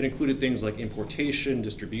that included things like importation,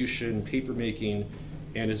 distribution, paper making,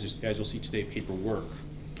 and as you'll see today, paperwork.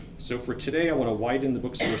 So for today, I want to widen the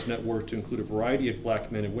bookstores network to include a variety of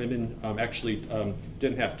black men and women.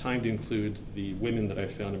 Didn't have time to include the women that I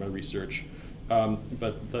found in my research,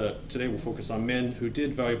 today we'll focus on men who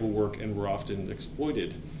did valuable work and were often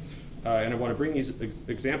exploited. And I want to bring these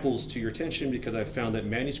examples to your attention because I found that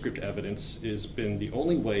manuscript evidence has been the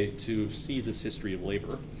only way to see this history of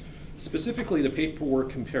labor. Specifically, the paperwork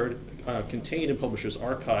contained in Publishers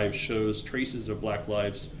Archive shows traces of black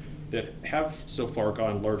lives that have so far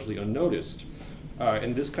gone largely unnoticed.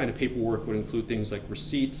 And this kind of paperwork would include things like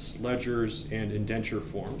receipts, ledgers, and indenture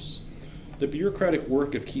forms. The bureaucratic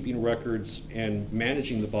work of keeping records and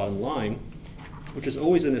managing the bottom line, which is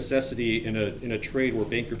always a necessity in a trade where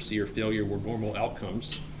bankruptcy or failure were normal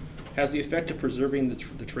outcomes, has the effect of preserving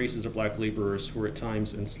the traces of black laborers who were at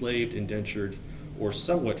times enslaved, indentured, or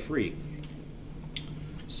somewhat free.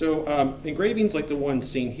 So engravings like the one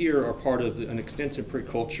seen here are part of an extensive print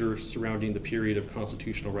culture surrounding the period of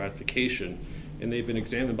constitutional ratification, and they've been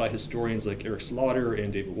examined by historians like Eric Slaughter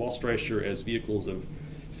and David Wallstreicher as vehicles of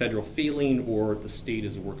federal feeling or the state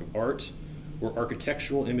as a work of art, or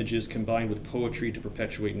architectural images combined with poetry to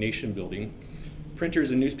perpetuate nation building.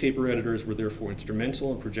 Printers and newspaper editors were therefore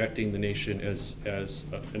instrumental in projecting the nation as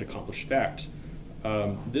an accomplished fact.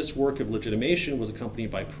 This work of legitimation was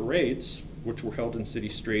accompanied by parades, which were held in city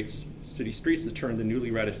streets that turned the newly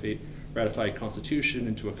ratified Constitution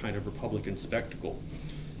into a kind of Republican spectacle.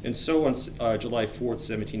 And so on July 4th,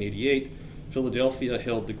 1788, Philadelphia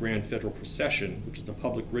held the Grand Federal Procession, which is a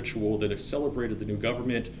public ritual that celebrated the new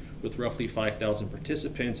government with roughly 5,000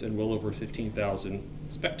 participants and well over 15,000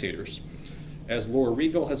 spectators. As Laura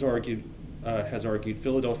Riegel has argued,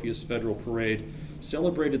 Philadelphia's federal parade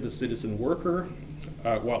celebrated the citizen worker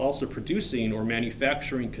while also producing or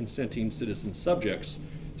manufacturing consenting citizen subjects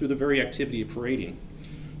through the very activity of parading.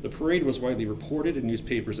 The parade was widely reported in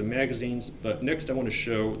newspapers and magazines, but next I want to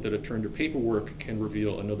show that a turn to paperwork can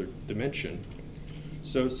reveal another dimension.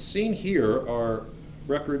 So seen here are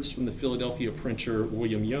records from the Philadelphia printer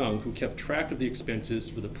William Young, who kept track of the expenses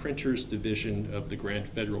for the printers' division of the Grand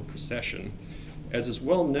Federal Procession. As is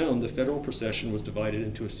well known, the Federal Procession was divided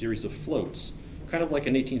into a series of floats, kind of like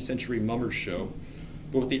an 18th century mummers show,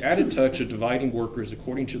 but with the added touch of dividing workers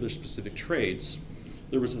according to their specific trades.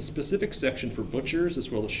 There was a specific section for butchers,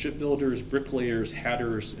 as well as shipbuilders, bricklayers,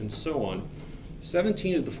 hatters, and so on.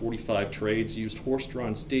 17 of the 45 trades used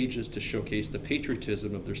horse-drawn stages to showcase the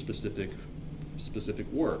patriotism of their specific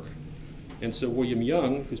work. And so William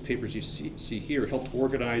Young, whose papers you see here, helped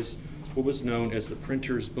organize what was known as the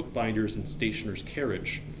printer's, bookbinder's, and stationer's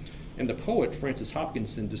carriage. And the poet, Francis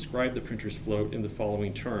Hopkinson, described the printer's float in the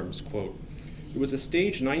following terms, quote, "It was a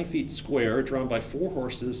stage 9 feet square, drawn by 4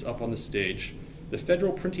 horses up on the stage, the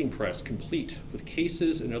federal printing press complete with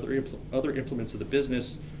cases and other implements of the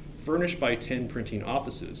business, furnished by 10 printing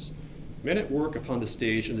offices. Men at work upon the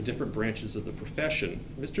stage in the different branches of the profession.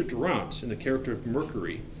 Mr. Durant, in the character of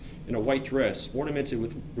Mercury, in a white dress ornamented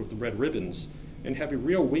with red ribbons, and having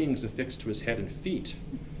real wings affixed to his head and feet,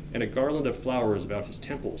 and a garland of flowers about his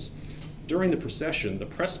temples. During the procession, the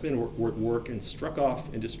pressmen were at work and struck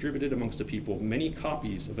off and distributed amongst the people many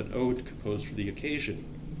copies of an ode composed for the occasion."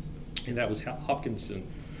 And that was Hopkinson.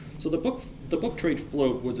 So the book trade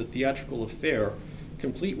float was a theatrical affair,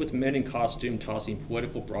 complete with men in costume tossing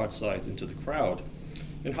poetical broadsides into the crowd.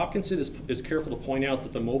 And Hopkinson is careful to point out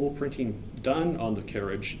that the mobile printing done on the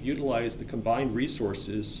carriage utilized the combined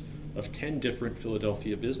resources of 10 different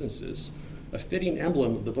Philadelphia businesses, a fitting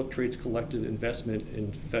emblem of the book trade's collective investment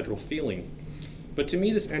in federal feeling. But to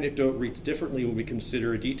me, this anecdote reads differently when we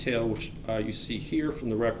consider a detail which you see here from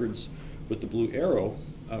the records with the blue arrow,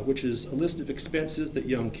 which is a list of expenses that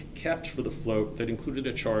Young kept for the float that included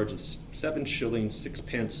a charge of 7 shillings 6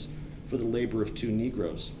 pence for the labor of 2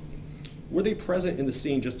 Negroes. Were they present in the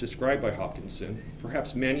scene just described by Hopkinson,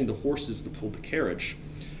 perhaps manning the horses that pulled the carriage?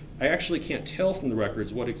 I actually can't tell from the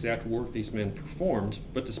records what exact work these men performed,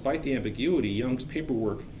 but despite the ambiguity, Young's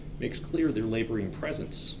paperwork makes clear their laboring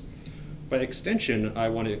presence. By extension, I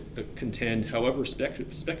want to contend, however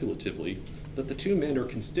speculatively, that the two men are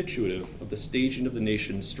constitutive of the staging of the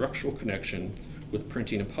nation's structural connection with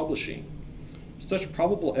printing and publishing. Such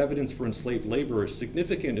probable evidence for enslaved labor is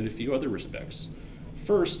significant in a few other respects.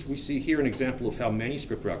 First, we see here an example of how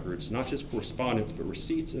manuscript records, not just correspondence, but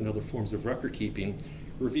receipts and other forms of record keeping,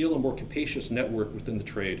 reveal a more capacious network within the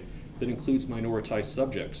trade that includes minoritized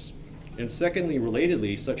subjects. And secondly,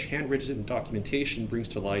 relatedly, such handwritten documentation brings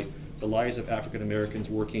to light the lives of African Americans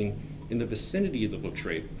working in the vicinity of the book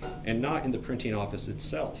trade and not in the printing office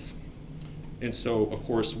itself. And so, of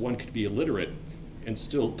course, one could be illiterate and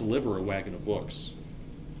still deliver a wagon of books.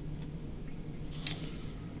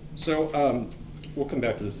 So we'll come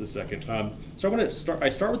back to this in a second. So I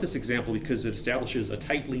start with this example because it establishes a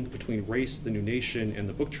tight link between race, the new nation, and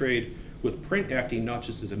the book trade, with print acting not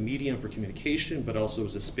just as a medium for communication, but also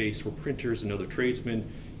as a space where printers and other tradesmen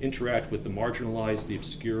interact with the marginalized, the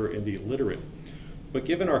obscure, and the illiterate. But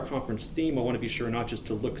given our conference theme, I want to be sure not just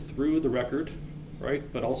to look through the record, right,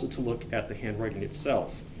 but also to look at the handwriting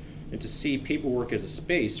itself, and to see paperwork as a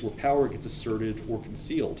space where power gets asserted or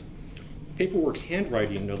concealed. Paperwork's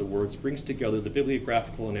handwriting, in other words, brings together the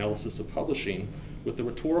bibliographical analysis of publishing with the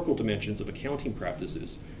rhetorical dimensions of accounting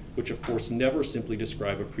practices, which of course never simply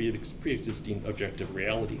describe a pre-existing objective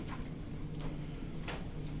reality.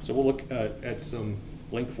 So we'll look at some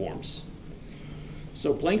blank forms.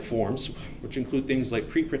 So blank forms, which include things like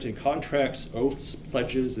pre-printed contracts, oaths,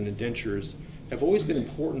 pledges, and indentures, have always been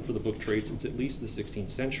important for the book trade since at least the 16th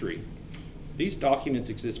century. These documents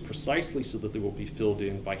exist precisely so that they will be filled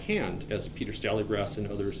in by hand, as Peter Stallybrass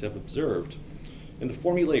and others have observed. And the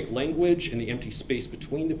formulaic language and the empty space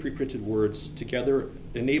between the pre-printed words together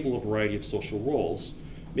enable a variety of social roles,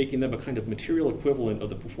 making them a kind of material equivalent of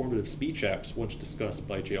the performative speech acts once discussed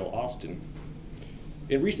by J.L. Austin.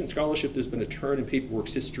 In recent scholarship, there's been a turn in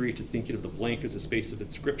paperwork's history to thinking of the blank as a space of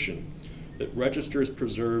inscription that registers,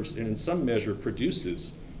 preserves, and in some measure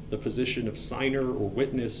produces the position of signer or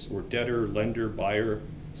witness or debtor, lender, buyer,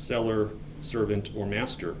 seller, servant, or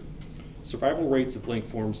master. Survival rates of blank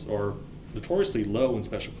forms are notoriously low in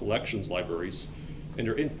special collections libraries and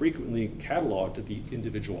are infrequently cataloged at the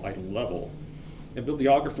individual item level. And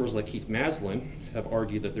bibliographers like Keith Maslin have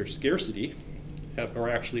argued that their scarcity are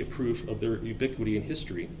actually a proof of their ubiquity in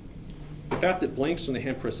history. The fact that blanks from the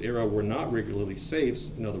handpress era were not regularly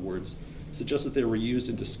saved, in other words, suggests that they were used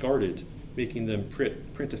and discarded, making them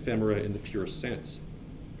print ephemera in the purest sense.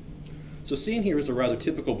 So seen here is a rather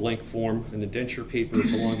typical blank form, an indenture paper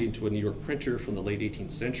belonging to a New York printer from the late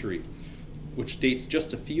 18th century, which dates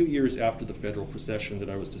just a few years after the federal procession that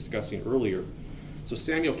I was discussing earlier. So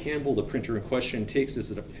Samuel Campbell, the printer in question, takes as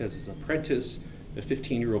his apprentice a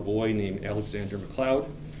 15-year-old boy named Alexander McLeod,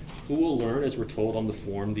 who will learn, as we're told on the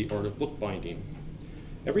form, the art of bookbinding.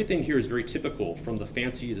 Everything here is very typical, from the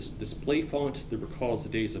fancy display font that recalls the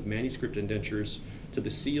days of manuscript indentures to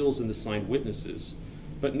the seals and the signed witnesses.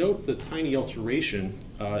 But note the tiny alteration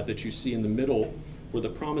that you see in the middle, where the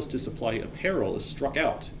promise to supply apparel is struck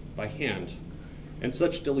out by hand. And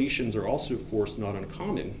such deletions are also, of course, not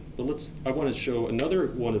uncommon. But I want to show another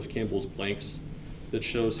one of Campbell's blanks that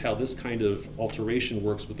shows how this kind of alteration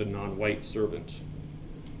works with a non-white servant.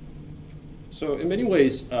 So in many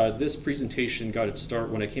ways, this presentation got its start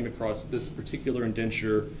when I came across this particular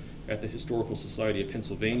indenture at the Historical Society of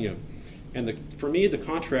Pennsylvania. And for me, the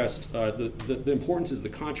contrast, the importance is the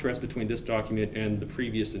contrast between this document and the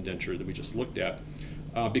previous indenture that we just looked at.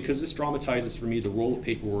 Because this dramatizes for me the role of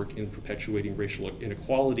paperwork in perpetuating racial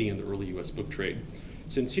inequality in the early US book trade.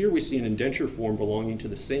 Since here we see an indenture form belonging to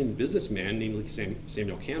the same businessman, namely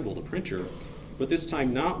Samuel Campbell, the printer, but this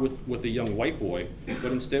time not with a young white boy,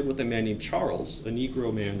 but instead with a man named Charles, a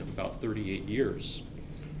Negro man of about 38 years.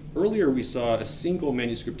 Earlier we saw a single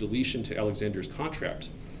manuscript deletion to Alexander's contract,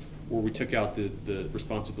 where we took out the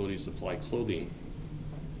responsibility to supply clothing.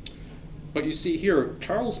 But you see here,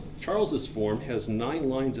 Charles's form has 9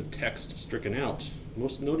 lines of text stricken out.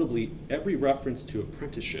 Most notably, every reference to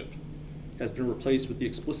apprenticeship has been replaced with the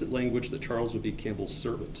explicit language that Charles would be Campbell's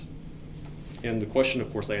servant. And the question,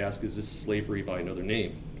 of course, I ask, is this slavery by another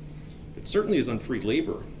name? It certainly is unfree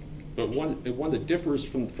labor, but one that differs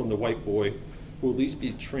from the white boy who will at least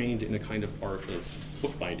be trained in a kind of art of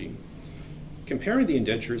bookbinding. Comparing the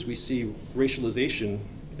indentures, we see racialization,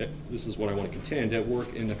 this is what I want to contend, at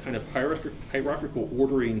work in a kind of hierarchical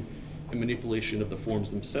ordering and manipulation of the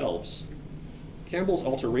forms themselves. Campbell's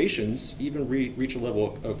alterations even reach a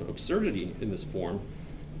level of absurdity in this form,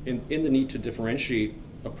 in the need to differentiate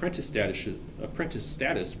apprentice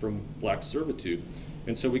status from black servitude.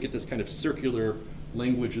 And so we get this kind of circular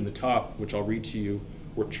language in the top, which I'll read to you,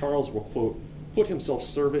 where Charles will, quote, put himself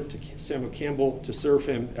servant to Samuel Campbell to serve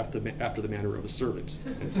him after the manner of a servant,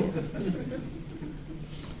 end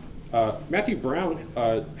quote. Matthew Brown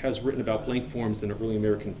has written about blank forms in an early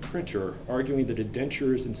American printer, arguing that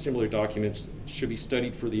indentures and similar documents should be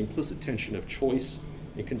studied for the implicit tension of choice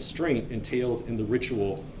and constraint entailed in the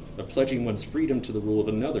ritual of pledging one's freedom to the rule of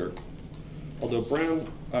another. Although Brown,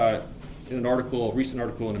 in a recent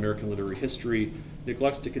article in American Literary History,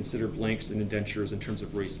 neglects to consider blanks and indentures in terms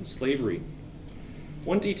of race and slavery.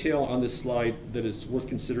 One detail on this slide that is worth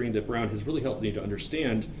considering that Brown has really helped me to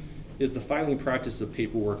understand is the filing practice of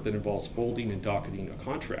paperwork that involves folding and docketing a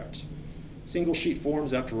contract. Single sheet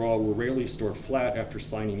forms, after all, were rarely stored flat after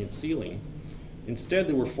signing and sealing. Instead,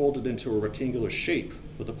 they were folded into a rectangular shape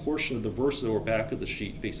with a portion of the verso or back of the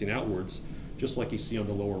sheet facing outwards, just like you see on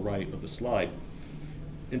the lower right of the slide.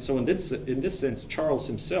 And so in this sense, Charles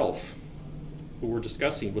himself, who we're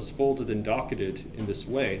discussing, was folded and docketed in this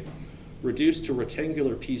way, reduced to a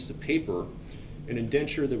rectangular piece of paper, an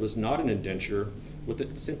indenture that was not an indenture,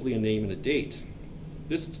 with simply a name and a date.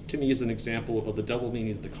 This, to me, is an example of the double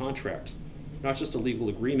meaning of the contract, not just a legal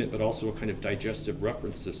agreement, but also a kind of digestive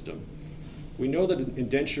reference system. We know that an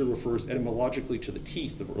indenture refers etymologically to the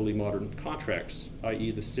teeth of early modern contracts,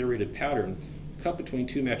 i.e. the serrated pattern cut between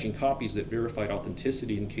two matching copies that verified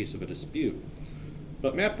authenticity in case of a dispute.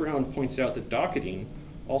 But Matt Brown points out that docketing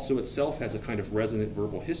also itself has a kind of resonant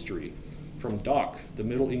verbal history, from dock, the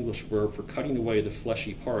Middle English verb for cutting away the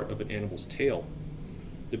fleshy part of an animal's tail.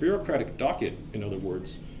 The bureaucratic docket, in other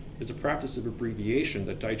words, is a practice of abbreviation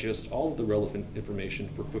that digests all of the relevant information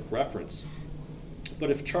for quick reference. But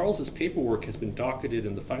if Charles's paperwork has been docketed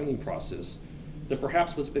in the filing process, then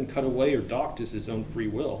perhaps what's been cut away or docked is his own free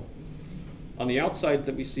will. On the outside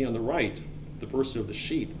that we see on the right, the verso of the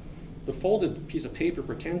sheet, the folded piece of paper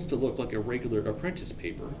pretends to look like a regular apprentice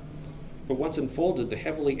paper. But once unfolded, the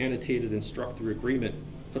heavily annotated and struck through agreement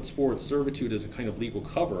puts forward servitude as a kind of legal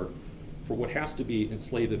cover for what has to be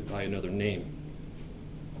enslaved by another name.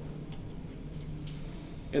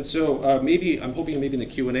 And so I'm hoping maybe in the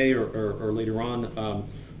Q&A or later on,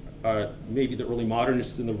 maybe the early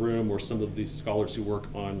modernists in the room or some of these scholars who work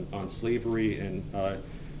on slavery and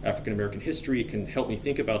African American history can help me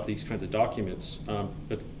think about these kinds of documents.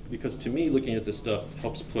 But because to me, looking at this stuff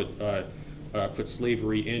helps put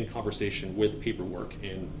slavery in conversation with paperwork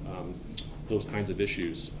and those kinds of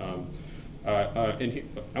issues. And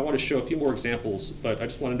I want to show a few more examples, but I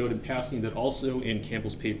just want to note in passing that also in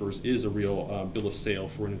Campbell's papers is a real bill of sale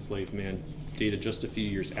for an enslaved man dated just a few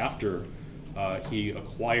years after he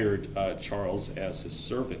acquired Charles as his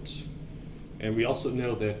servant. And we also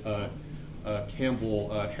know that Campbell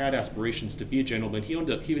had aspirations to be a gentleman. He owned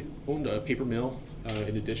a paper mill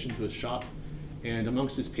in addition to his shop. And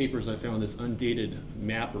amongst his papers, I found this undated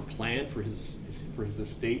map or plan for his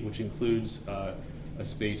estate, which includes a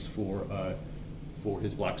space for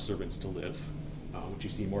his black servants to live, which you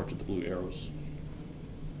see marked with the blue arrows.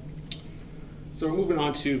 So moving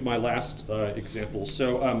on to my last example.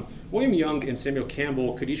 So William Young and Samuel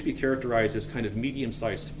Campbell could each be characterized as kind of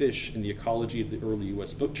medium-sized fish in the ecology of the early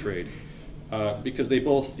U.S. book trade, because they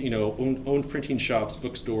both, owned printing shops,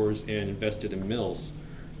 bookstores, and invested in mills.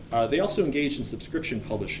 They also engaged in subscription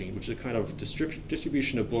publishing, which is a kind of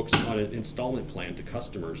distribution of books on an installment plan to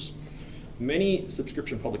customers. Many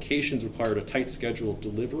subscription publications required a tight schedule of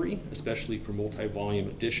delivery, especially for multi-volume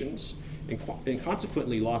editions, and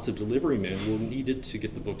consequently lots of delivery men were needed to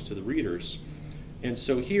get the books to the readers. And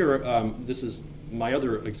so here, this is my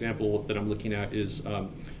other example that I'm looking at is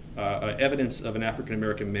evidence of an African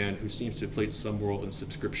American man who seems to have played some role in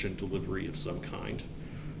subscription delivery of some kind.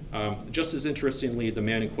 Just as interestingly, the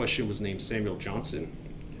man in question was named Samuel Johnson,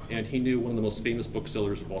 and he knew one of the most famous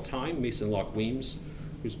booksellers of all time, Mason Locke Weems,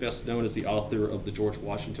 who's best known as the author of the George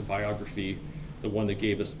Washington biography, the one that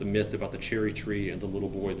gave us the myth about the cherry tree and the little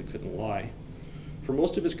boy that couldn't lie. For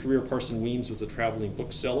most of his career, Parson Weems was a traveling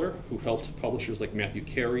bookseller who helped publishers like Matthew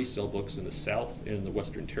Carey sell books in the South and in the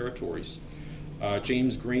Western Territories.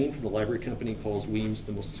 James Green from the Library Company calls Weems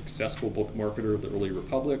the most successful book marketer of the early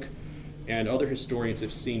Republic, and other historians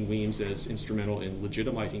have seen Weems as instrumental in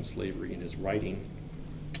legitimizing slavery in his writing.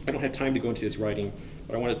 I don't have time to go into his writing,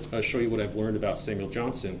 but I want to show you what I've learned about Samuel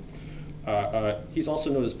Johnson. He's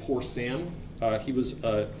also known as Poor Sam. He was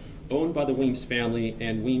owned by the Weems family,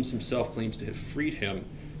 and Weems himself claims to have freed him,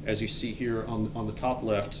 as you see here on the top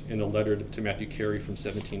left in a letter to Matthew Carey from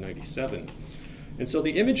 1797. And so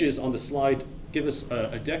the images on the slide give us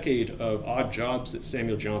a decade of odd jobs that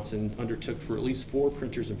Samuel Johnson undertook for at least 4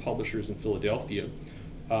 printers and publishers in Philadelphia,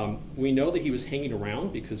 We know that he was hanging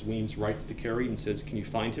around because Weems writes to Carey and says, "Can you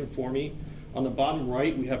find him for me?" On the bottom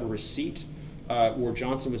right, we have a receipt where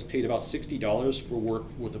Johnson was paid about $60 for work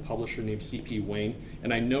with a publisher named C.P. Wayne.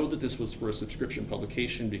 And I know that this was for a subscription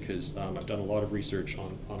publication because I've done a lot of research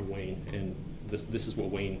on Wayne, and this is what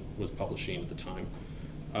Wayne was publishing at the time.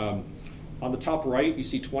 On the top right, you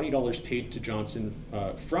see $20 paid to Johnson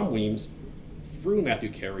from Weems through Matthew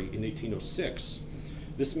Carey in 1806.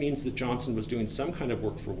 This means that Johnson was doing some kind of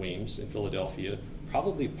work for Weems in Philadelphia,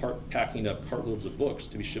 probably packing up cartloads of books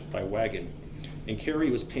to be shipped by wagon. And Carey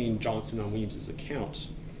was paying Johnson on Weems's account.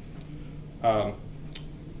 Finally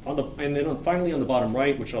on the bottom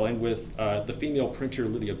right, which I'll end with, the female printer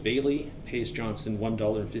Lydia Bailey pays Johnson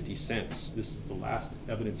 $1.50. This is the last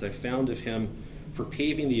evidence I found of him for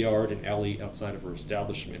paving the yard and alley outside of her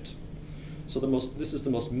establishment. So this is the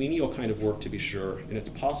most menial kind of work, to be sure, and it's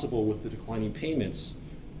possible with the declining payments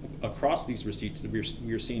across these receipts that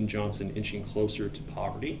we are seeing Johnson inching closer to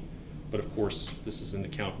poverty. But of course, this is an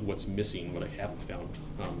account of what's missing, what I haven't found,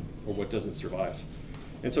 or what doesn't survive.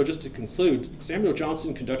 And so just to conclude, Samuel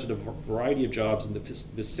Johnson conducted a variety of jobs in the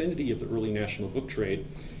vicinity of the early national book trade,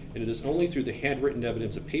 and it is only through the handwritten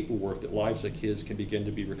evidence of paperwork that lives like his can begin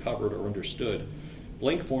to be recovered or understood.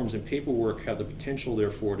 Blank forms and paperwork have the potential,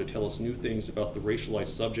 therefore, to tell us new things about the racialized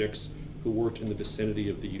subjects who worked in the vicinity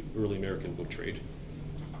of the early American book trade.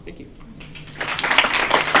 Thank you.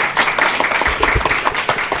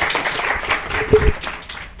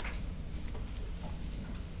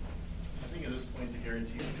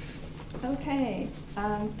 Okay,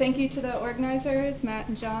 thank you to the organizers, Matt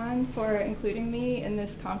and John, for including me in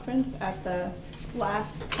this conference at the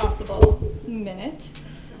last possible minute.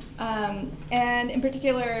 And in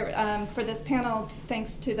particular, for this panel,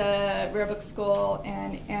 thanks to the Rare Book School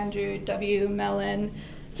and Andrew W. Mellon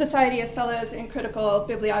Society of Fellows in Critical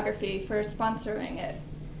Bibliography for sponsoring it.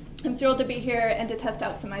 I'm thrilled to be here and to test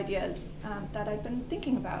out some ideas that I've been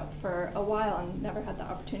thinking about for a while and never had the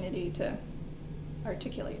opportunity to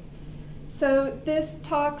articulate. So this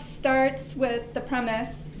talk starts with the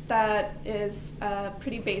premise that is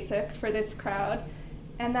pretty basic for this crowd,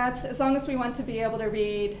 and that's as long as we want to be able to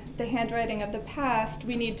read the handwriting of the past,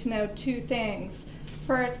 we need to know two things.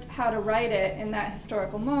 First, how to write it in that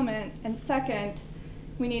historical moment, and second,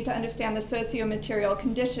 we need to understand the socio-material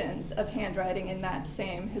conditions of handwriting in that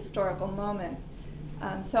same historical moment.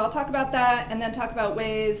 So I'll talk about that and then talk about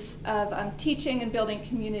ways of teaching and building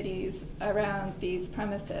communities around these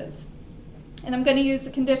premises. And I'm going to use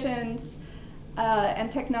the conditions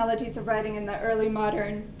and technologies of writing in the early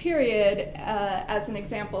modern period as an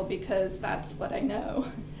example because that's what I know.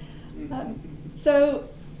 So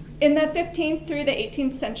in the 15th through the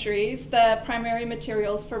 18th centuries, the primary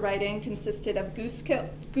materials for writing consisted of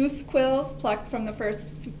goose quills plucked from the first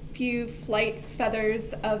few flight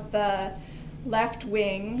feathers of the left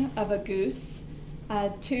wing of a goose,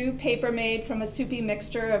 two paper made from a soupy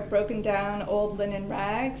mixture of broken down old linen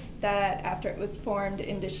rags that, after it was formed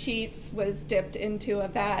into sheets, was dipped into a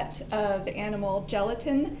vat of animal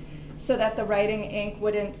gelatin so that the writing ink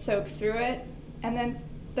wouldn't soak through it. And then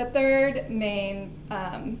the third main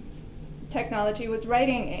technology was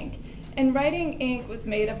writing ink. And writing ink was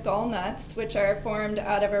made of gall nuts, which are formed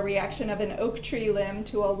out of a reaction of an oak tree limb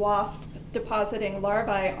to a wasp depositing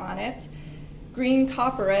larvae on it, green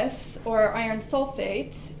copperas, or iron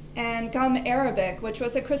sulfate, and gum arabic, which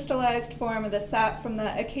was a crystallized form of the sap from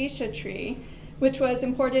the acacia tree, which was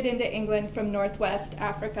imported into England from Northwest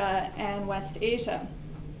Africa and West Asia.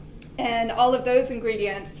 And all of those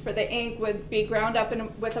ingredients for the ink would be ground up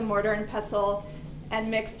with a mortar and pestle and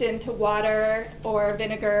mixed into water or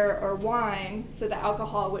vinegar or wine, so the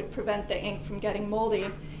alcohol would prevent the ink from getting moldy.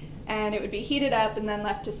 And it would be heated up and then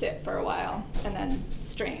left to sit for a while and then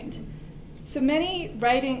strained. So many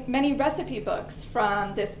recipe books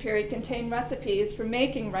from this period contain recipes for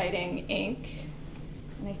making writing ink.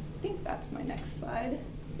 And I think that's my next slide.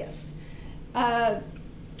 Yes.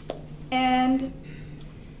 And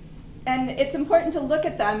it's important to look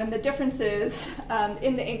at them and the differences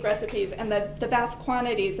in the ink recipes and the vast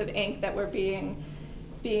quantities of ink that were being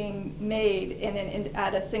made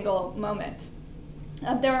at a single moment.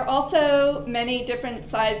 There are also many different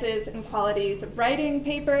sizes and qualities of writing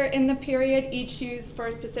paper in the period, each used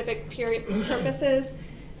for specific period purposes.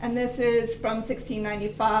 And this is from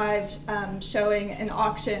 1695, showing an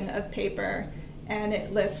auction of paper, and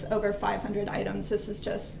it lists over 500 items. This is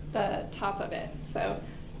just the top of it. So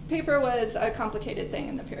paper was a complicated thing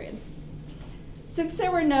in the period. Since there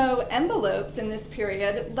were no envelopes in this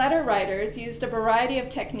period, letter writers used a variety of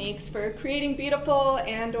techniques for creating beautiful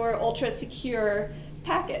and/or ultra-secure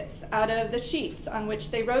packets out of the sheets on which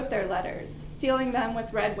they wrote their letters, sealing them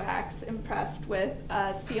with red wax impressed with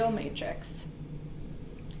a seal matrix.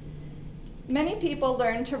 Many people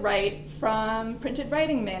learn to write from printed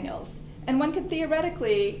writing manuals, and one could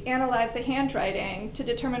theoretically analyze the handwriting to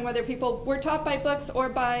determine whether people were taught by books or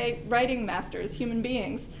by writing masters, human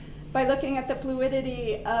beings, by looking at the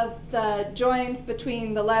fluidity of the joins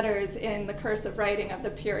between the letters in the cursive writing of the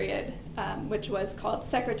period, which was called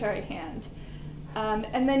secretary hand.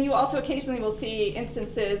 And then you also occasionally will see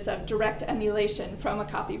instances of direct emulation from a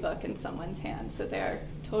copybook in someone's hand, so they're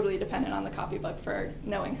totally dependent on the copybook for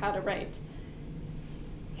knowing how to write.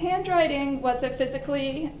 Handwriting was a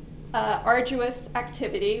physically arduous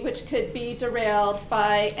activity which could be derailed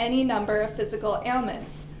by any number of physical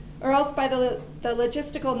ailments, or else by the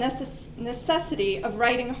logistical necessity of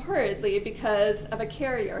writing hurriedly because of a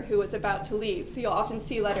carrier who was about to leave. So you'll often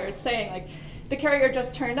see letters saying, like, the carrier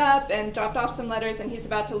just turned up and dropped off some letters and he's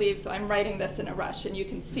about to leave, so I'm writing this in a rush, and you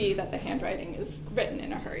can see that the handwriting is written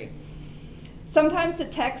in a hurry. Sometimes the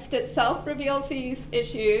text itself reveals these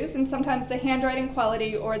issues, and sometimes the handwriting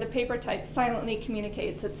quality or the paper type silently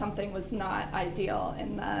communicates that something was not ideal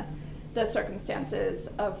in the circumstances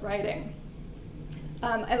of writing.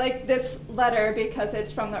 I like this letter because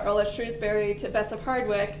it's from the Earl of Shrewsbury to Bess of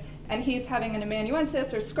Hardwicke, and he's having an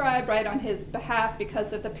amanuensis or scribe write on his behalf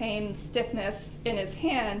because of the pain and stiffness in his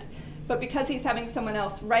hand, but because he's having someone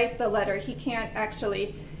else write the letter, he can't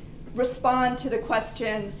actually respond to the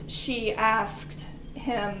questions she asked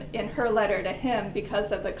him in her letter to him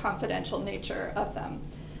because of the confidential nature of them.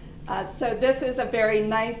 So this is a very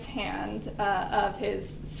nice hand of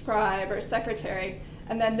his scribe or secretary,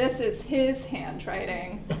 and then this is his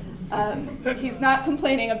handwriting. He's not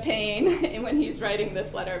complaining of pain when he's writing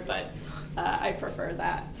this letter, but I prefer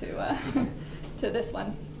that to this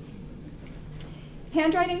one.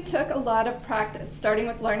 Handwriting took a lot of practice, starting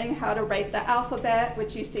with learning how to write the alphabet,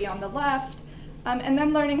 which you see on the left, and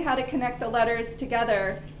then learning how to connect the letters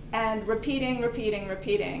together and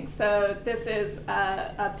repeating. So this is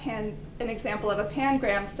an example of a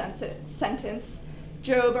pangram sentence.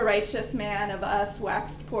 Job, a righteous man of us,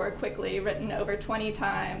 waxed poor quickly, written over 20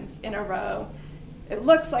 times in a row. It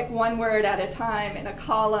looks like one word at a time in a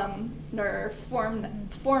columnar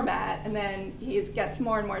format, and then he gets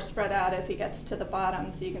more and more spread out as he gets to the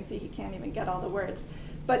bottom, so you can see he can't even get all the words.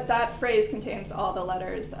 But that phrase contains all the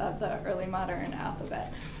letters of the early modern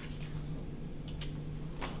alphabet.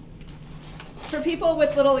 For people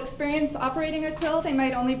with little experience operating a quill, they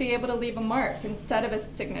might only be able to leave a mark instead of a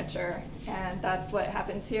signature, and that's what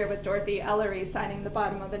happens here with Dorothy Ellery signing the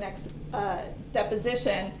bottom of an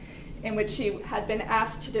deposition in which she had been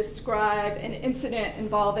asked to describe an incident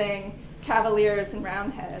involving Cavaliers and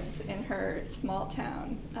Roundheads in her small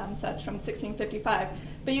town. So that's from 1655.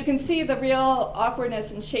 But you can see the real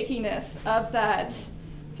awkwardness and shakiness of that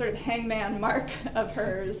sort of hangman mark of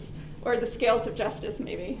hers, or the scales of justice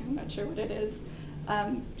maybe, I'm not sure what it is.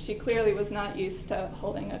 She clearly was not used to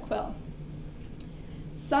holding a quill.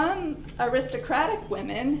 Some aristocratic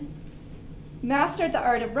women mastered the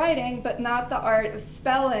art of writing, but not the art of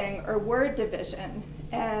spelling or word division.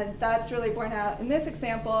 And that's really borne out in this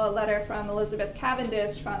example, a letter from Elizabeth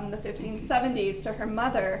Cavendish from the 1570s to her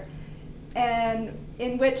mother, and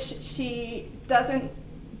in which she doesn't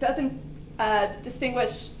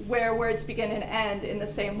distinguish where words begin and end in the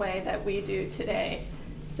same way that we do today.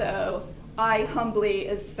 So I humbly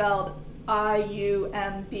is spelled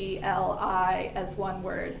I-U-M-B-L-I as one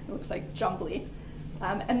word. It looks like jumbly.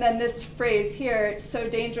 And then this phrase here, so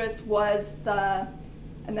dangerous was the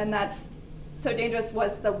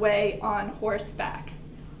way on horseback,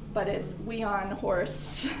 but it's we on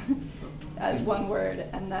horse as one word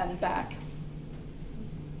and then back.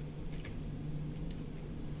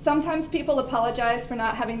 Sometimes people apologize for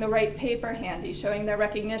not having the right paper handy, showing their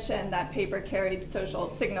recognition that paper carried social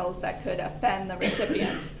signals that could offend the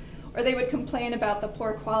recipient, or they would complain about the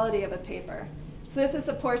poor quality of a paper. So this is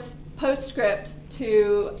a postscript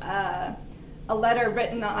to a letter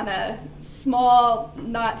written on a small,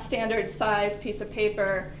 not standard size piece of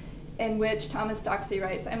paper in which Thomas Doxey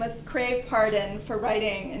writes, I must crave pardon for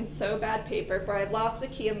writing in so bad paper, for I have lost the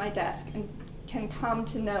key of my desk and can come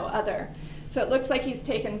to no other. So it looks like he's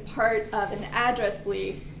taken part of an address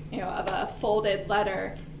leaf, of a folded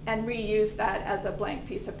letter, and reused that as a blank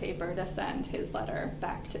piece of paper to send his letter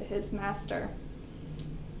back to his master.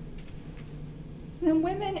 And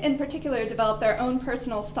women in particular developed their own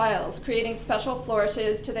personal styles, creating special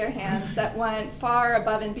flourishes to their hands that went far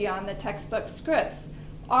above and beyond the textbook scripts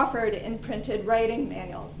offered in printed writing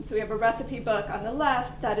manuals. And so we have a recipe book on the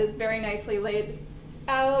left that is very nicely laid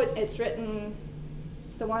out. It's written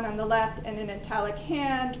the one on the left in an italic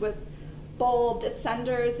hand with bold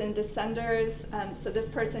descenders and descenders. So this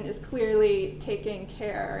person is clearly taking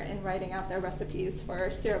care in writing out their recipes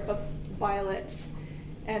for syrup of violets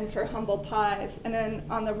and for humble pies. And then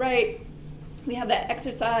on the right, we have that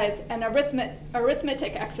exercise, an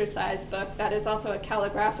arithmetic exercise book that is also a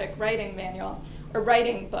calligraphic writing manual, or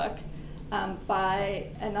writing book, by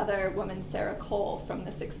another woman, Sarah Cole, from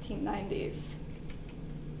the 1690s.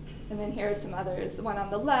 And then here are some others. The one on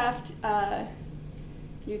the left,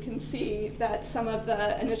 you can see that some of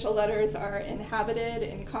the initial letters are inhabited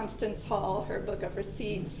in Constance Hall, her Book of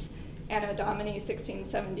Receipts, Anno Domini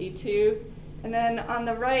 1672. And then on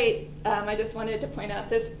the right, I just wanted to point out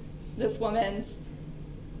this woman's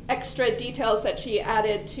extra details that she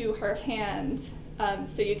added to her hand.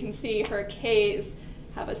 So you can see her K's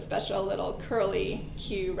have a special little curly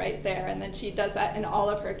Q right there, and then she does that in all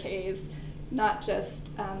of her K's, not just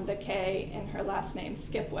the K in her last name,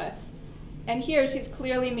 Skipwith. And here she's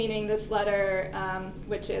clearly meaning this letter,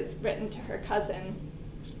 which is written to her cousin,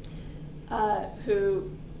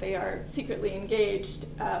 who they are secretly engaged.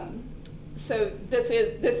 So this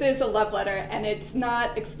is a love letter, and it's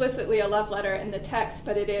not explicitly a love letter in the text,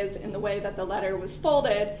 but it is in the way that the letter was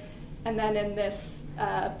folded. And then in this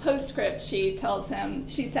postscript, she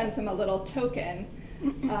sends him a little token.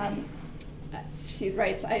 She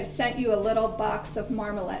writes, "I have sent you a little box of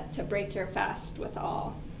marmalade to break your fast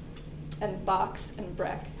withal." And box and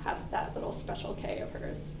brick have that little special K of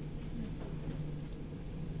hers.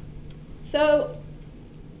 So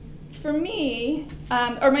for me,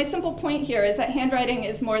 or my simple point here is that handwriting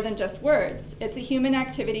is more than just words. It's a human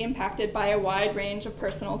activity impacted by a wide range of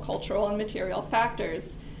personal, cultural, and material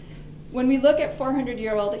factors. When we look at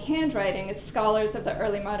 400-year-old handwriting as scholars of the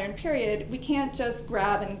early modern period, we can't just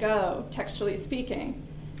grab and go, textually speaking.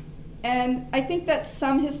 And I think that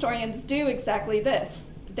some historians do exactly this.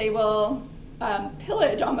 They will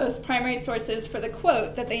pillage almost primary sources for the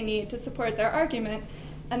quote that they need to support their argument,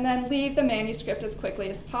 and then leave the manuscript as quickly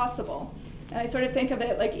as possible. And I sort of think of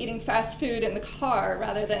it like eating fast food in the car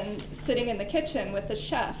rather than sitting in the kitchen with the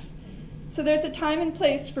chef. So there's a time and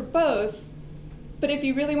place for both, but if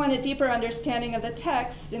you really want a deeper understanding of the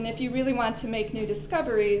text, and if you really want to make new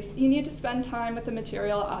discoveries, you need to spend time with the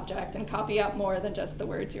material object and copy out more than just the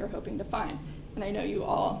words you're hoping to find. And I know you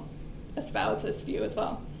all espouse this view as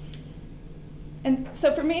well. And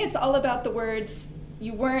so for me, it's all about the words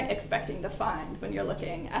you weren't expecting to find when you're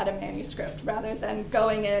looking at a manuscript, rather than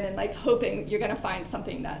going in and like hoping you're going to find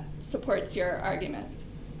something that supports your argument.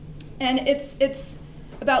 And it's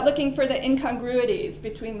about looking for the incongruities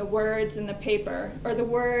between the words and the paper, or the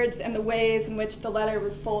words and the ways in which the letter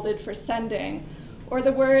was folded for sending, or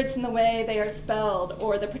the words and the way they are spelled,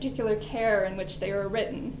 or the particular care in which they were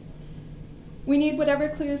written. We need whatever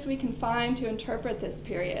clues we can find to interpret this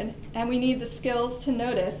period, and we need the skills to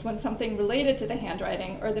notice when something related to the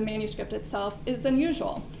handwriting or the manuscript itself is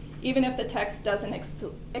unusual, even if the text doesn't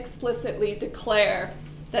explicitly declare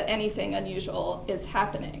that anything unusual is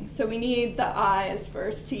happening. So we need the eyes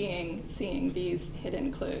for seeing these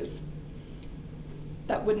hidden clues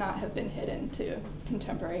that would not have been hidden to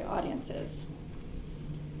contemporary audiences.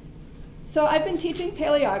 So I've been teaching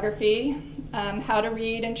paleography, how to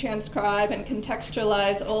read and transcribe and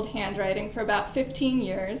contextualize old handwriting for about 15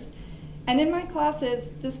 years. And in my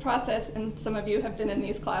classes, this process, and some of you have been in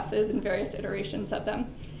these classes and various iterations of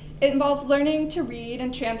them, it involves learning to read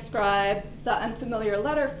and transcribe the unfamiliar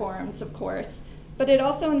letter forms, of course, but it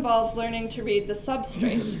also involves learning to read the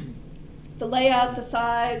substrate, the layout, the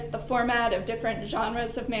size, the format of different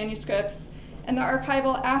genres of manuscripts, and the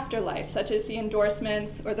archival afterlife, such as the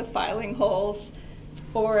endorsements or the filing holes,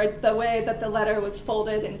 or the way that the letter was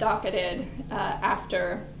folded and docketed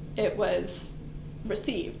after it was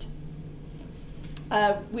received.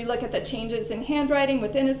 We look at the changes in handwriting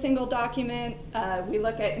within a single document. We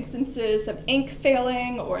look at instances of ink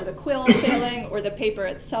failing, or the quill failing, or the paper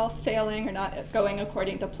itself failing or not going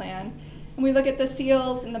according to plan. And we look at the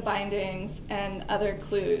seals and the bindings and other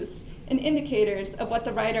clues and indicators of what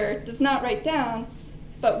the writer does not write down,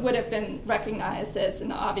 but would have been recognized as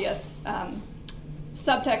an obvious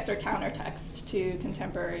subtext or countertext to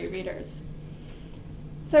contemporary readers.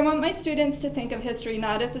 So I want my students to think of history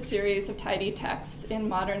not as a series of tidy texts in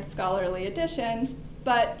modern scholarly editions,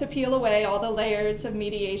 but to peel away all the layers of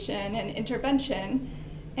mediation and intervention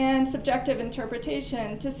and subjective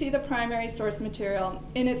interpretation to see the primary source material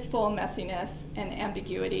in its full messiness and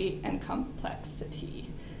ambiguity and complexity.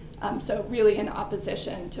 So really in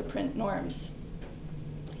opposition to print norms.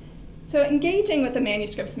 So engaging with the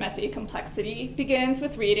manuscript's messy complexity begins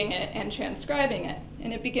with reading it and transcribing it.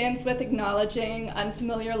 And it begins with acknowledging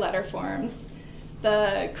unfamiliar letter forms,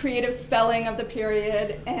 the creative spelling of the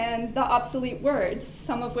period, and the obsolete words,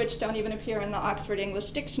 some of which don't even appear in the Oxford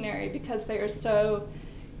English Dictionary because they are so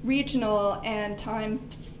regional and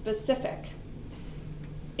time-specific.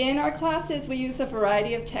 In our classes, we use a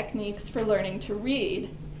variety of techniques for learning to read,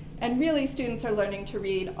 and really students are learning to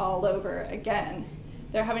read all over again.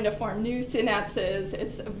 They're having to form new synapses.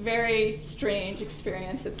 It's a very strange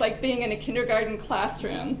experience. It's like being in a kindergarten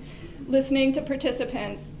classroom, listening to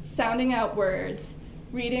participants sounding out words,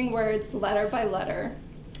 reading words letter by letter,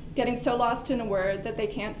 getting so lost in a word that they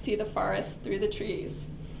can't see the forest through the trees.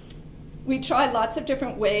 We tried lots of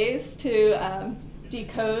different ways to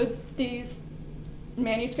decode these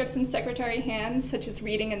manuscripts in secretary hands, such as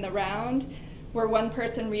reading in the round, where one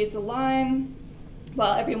person reads a line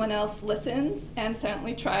while everyone else listens and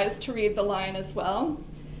certainly tries to read the line as well.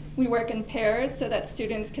 We work in pairs so that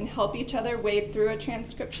students can help each other wade through a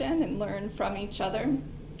transcription and learn from each other.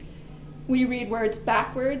 We read words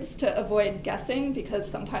backwards to avoid guessing, because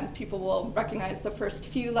sometimes people will recognize the first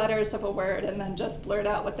few letters of a word and then just blurt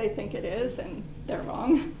out what they think it is, and they're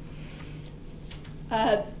wrong.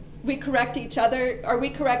 We correct each other, or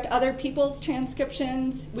we correct other people's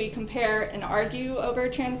transcriptions. We compare and argue over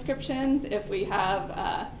transcriptions if we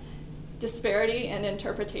have disparity in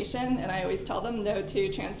interpretation, and I always tell them no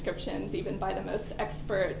two transcriptions, even by the most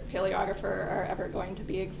expert paleographer, are ever going to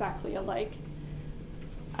be exactly alike.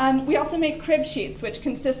 We also make crib sheets, which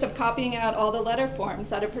consist of copying out all the letter forms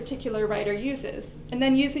that a particular writer uses, and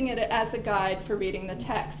then using it as a guide for reading the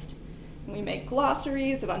text. And we make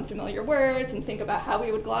glossaries of unfamiliar words and think about how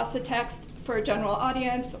we would gloss a text for a general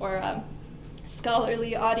audience or a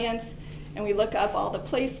scholarly audience, and we look up all the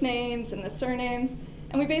place names and the surnames,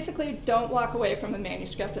 and we basically don't walk away from a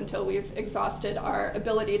manuscript until we've exhausted our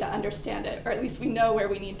ability to understand it, or at least we know where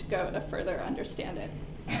we need to go to further understand it.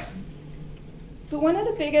 But one of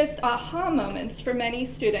the biggest aha moments for many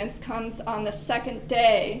students comes on the second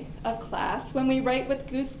day of class when we write with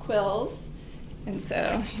goose quills. And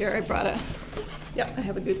so here I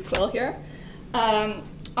have a goose quill here,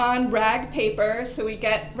 on rag paper. So we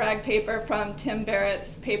get rag paper from Tim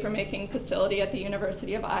Barrett's papermaking facility at the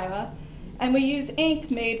University of Iowa. And we use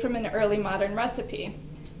ink made from an early modern recipe.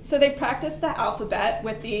 So they practice the alphabet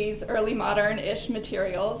with these early modern-ish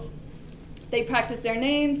materials. They practice their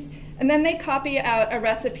names, and then they copy out a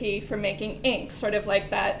recipe for making ink, sort of like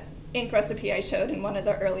that ink recipe I showed in one of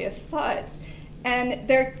the earliest slides. And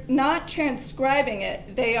they're not transcribing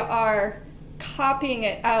it, they are copying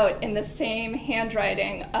it out in the same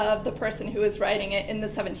handwriting of the person who was writing it in the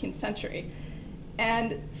 17th century.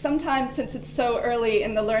 And sometimes, since it's so early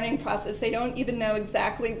in the learning process, they don't even know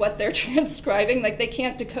exactly what they're transcribing, like they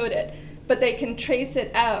can't decode it, but they can trace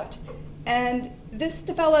it out. And this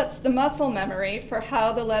develops the muscle memory for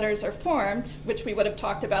how the letters are formed, which we would have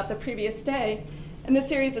talked about the previous day, and the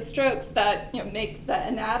series of strokes that make the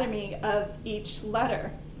anatomy of each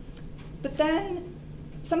letter. But then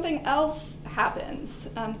something else happens.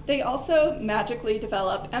 They also magically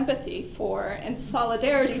develop empathy for and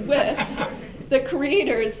solidarity with the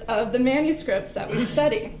creators of the manuscripts that we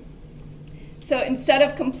study. So instead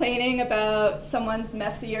of complaining about someone's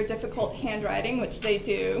messy or difficult handwriting, which they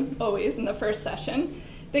do always in the first session,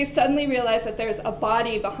 they suddenly realize that there's a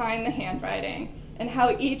body behind the handwriting and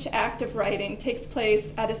how each act of writing takes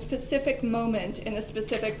place at a specific moment in a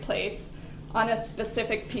specific place on a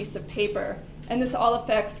specific piece of paper. And this all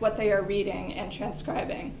affects what they are reading and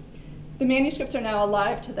transcribing. The manuscripts are now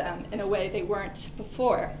alive to them in a way they weren't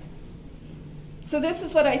before. So this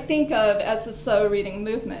is what I think of as the slow reading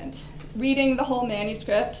movement. Reading the whole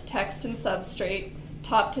manuscript, text and substrate,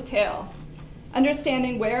 top to tail.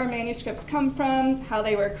 Understanding where manuscripts come from, how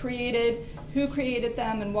they were created, who created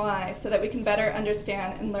them and why, so that we can better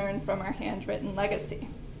understand and learn from our handwritten legacy.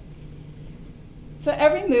 So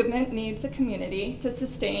every movement needs a community to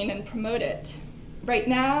sustain and promote it. Right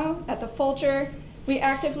now, at the Folger, we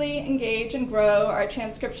actively engage and grow our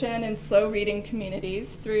transcription and slow reading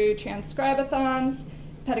communities through transcribathons,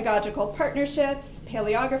 pedagogical partnerships,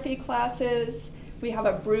 paleography classes. We have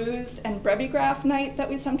a Brews and Brevigraph night that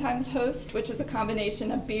we sometimes host, which is a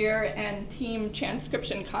combination of beer and team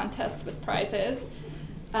transcription contests with prizes.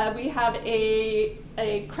 We have a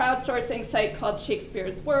crowdsourcing site called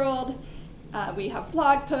Shakespeare's World. We have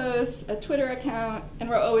blog posts, a Twitter account, and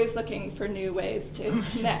we're always looking for new ways to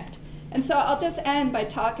connect. And so I'll just end by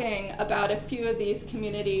talking about a few of these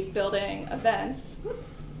community building events. Whoops.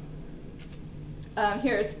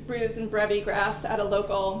 Here's Brews and Brevigraphs at a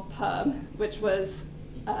local pub, which was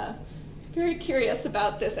very curious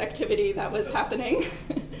about this activity that was happening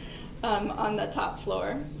on the top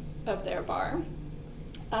floor of their bar.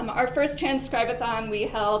 Our first Transcribathon we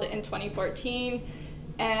held in 2014.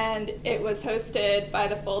 and it was hosted by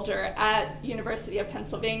the Folger at University of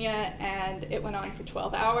Pennsylvania, and it went on for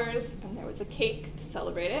 12 hours, and there was a cake to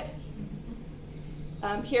celebrate it.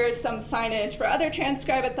 Here's some signage for other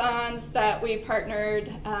transcribe-a-thons that we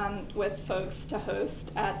partnered with folks to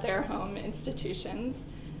host at their home institutions.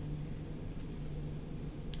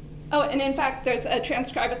 Oh, and in fact, there's a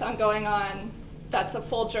transcribe-a-thon going on that's a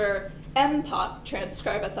Folger MPOP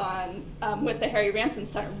transcribe-a-thon with the Harry Ransom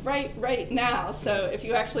Center right now. So if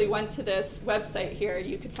you actually went to this website here,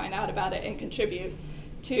 you could find out about it and contribute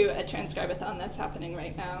to a transcribe-a-thon that's happening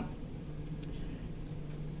right now.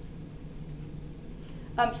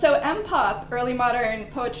 So MPOP, Early Modern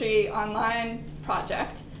Poetry Online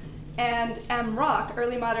Project, and MROC,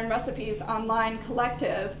 Early Modern Recipes Online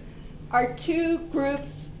Collective, are two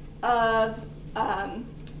groups of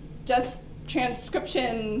just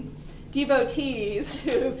transcription devotees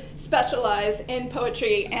who specialize in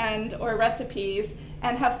poetry and or recipes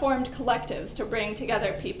and have formed collectives to bring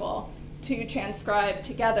together people to transcribe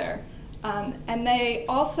together. And they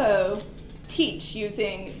also teach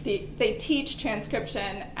they teach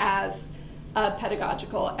transcription as a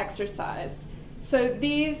pedagogical exercise. So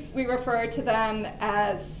these, we refer to them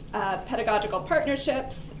as pedagogical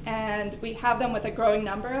partnerships, and we have them with a growing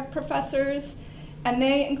number of professors, and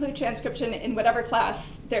they include transcription in whatever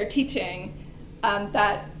class they're teaching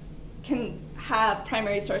that can have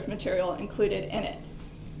primary source material included in it.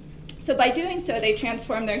 So by doing so, they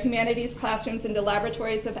transform their humanities classrooms into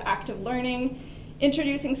laboratories of active learning,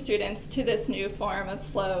 introducing students to this new form of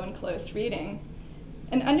slow and close reading.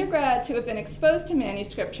 And undergrads who have been exposed to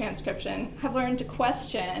manuscript transcription have learned to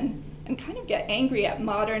question and kind of get angry at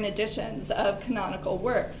modern editions of canonical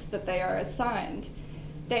works that they are assigned.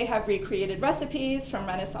 They have recreated recipes from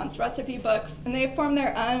Renaissance recipe books, and they have formed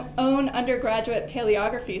their own undergraduate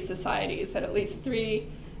paleography societies at least 3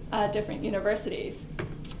 different universities.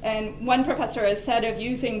 And one professor has said of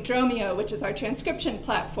using Dromio, which is our transcription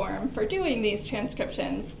platform for doing these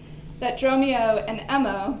transcriptions, that Dromio and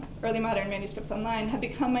EMO, Early Modern Manuscripts Online, have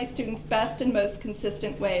become my students' best and most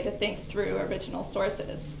consistent way to think through original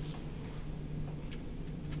sources.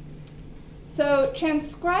 So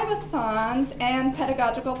transcribe-a-thons and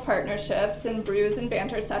pedagogical partnerships and brews and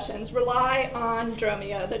banter sessions rely on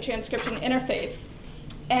Dromio, the transcription interface.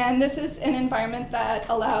 And this is an environment that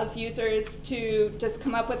allows users to just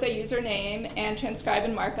come up with a username and transcribe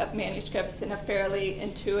and mark up manuscripts in a fairly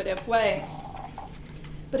intuitive way.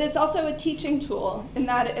 But it's also a teaching tool in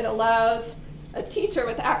that it allows a teacher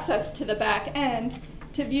with access to the back end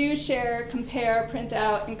to view, share, compare, print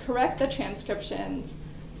out, and correct the transcriptions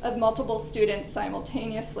of multiple students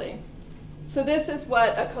simultaneously. So this is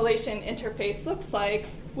what a collation interface looks like,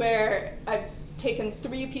 where I've taken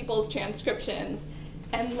 3 people's transcriptions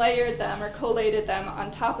and layered them or collated them on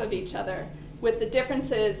top of each other, with the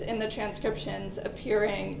differences in the transcriptions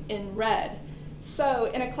appearing in red. So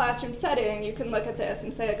in a classroom setting, you can look at this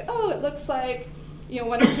and say, like, oh, it looks like 1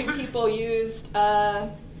 or 2 people used,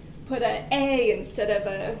 put an A instead of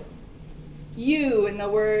a U in the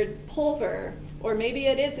word pulver, or maybe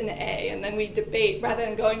it is an A, and then we debate, rather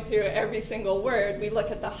than going through every single word, we look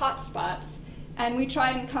at the hot spots, and we try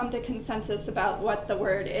and come to consensus about what the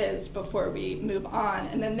word is before we move on,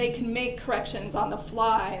 and then they can make corrections on the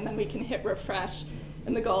fly, and then we can hit refresh,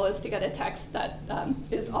 and the goal is to get a text that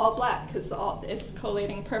is all black, because it's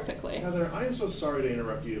collating perfectly. Heather, I am so sorry to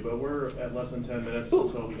interrupt you, but we're at less than 10 minutes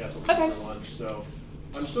until we have to leave for lunch, so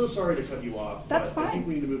I'm so sorry to cut you off. That's but fine. I think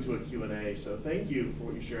we need to move to a Q&A, so thank you for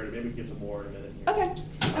what you shared. Maybe we can get to more in a minute here. Okay.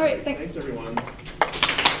 All right, thanks. Thanks, everyone.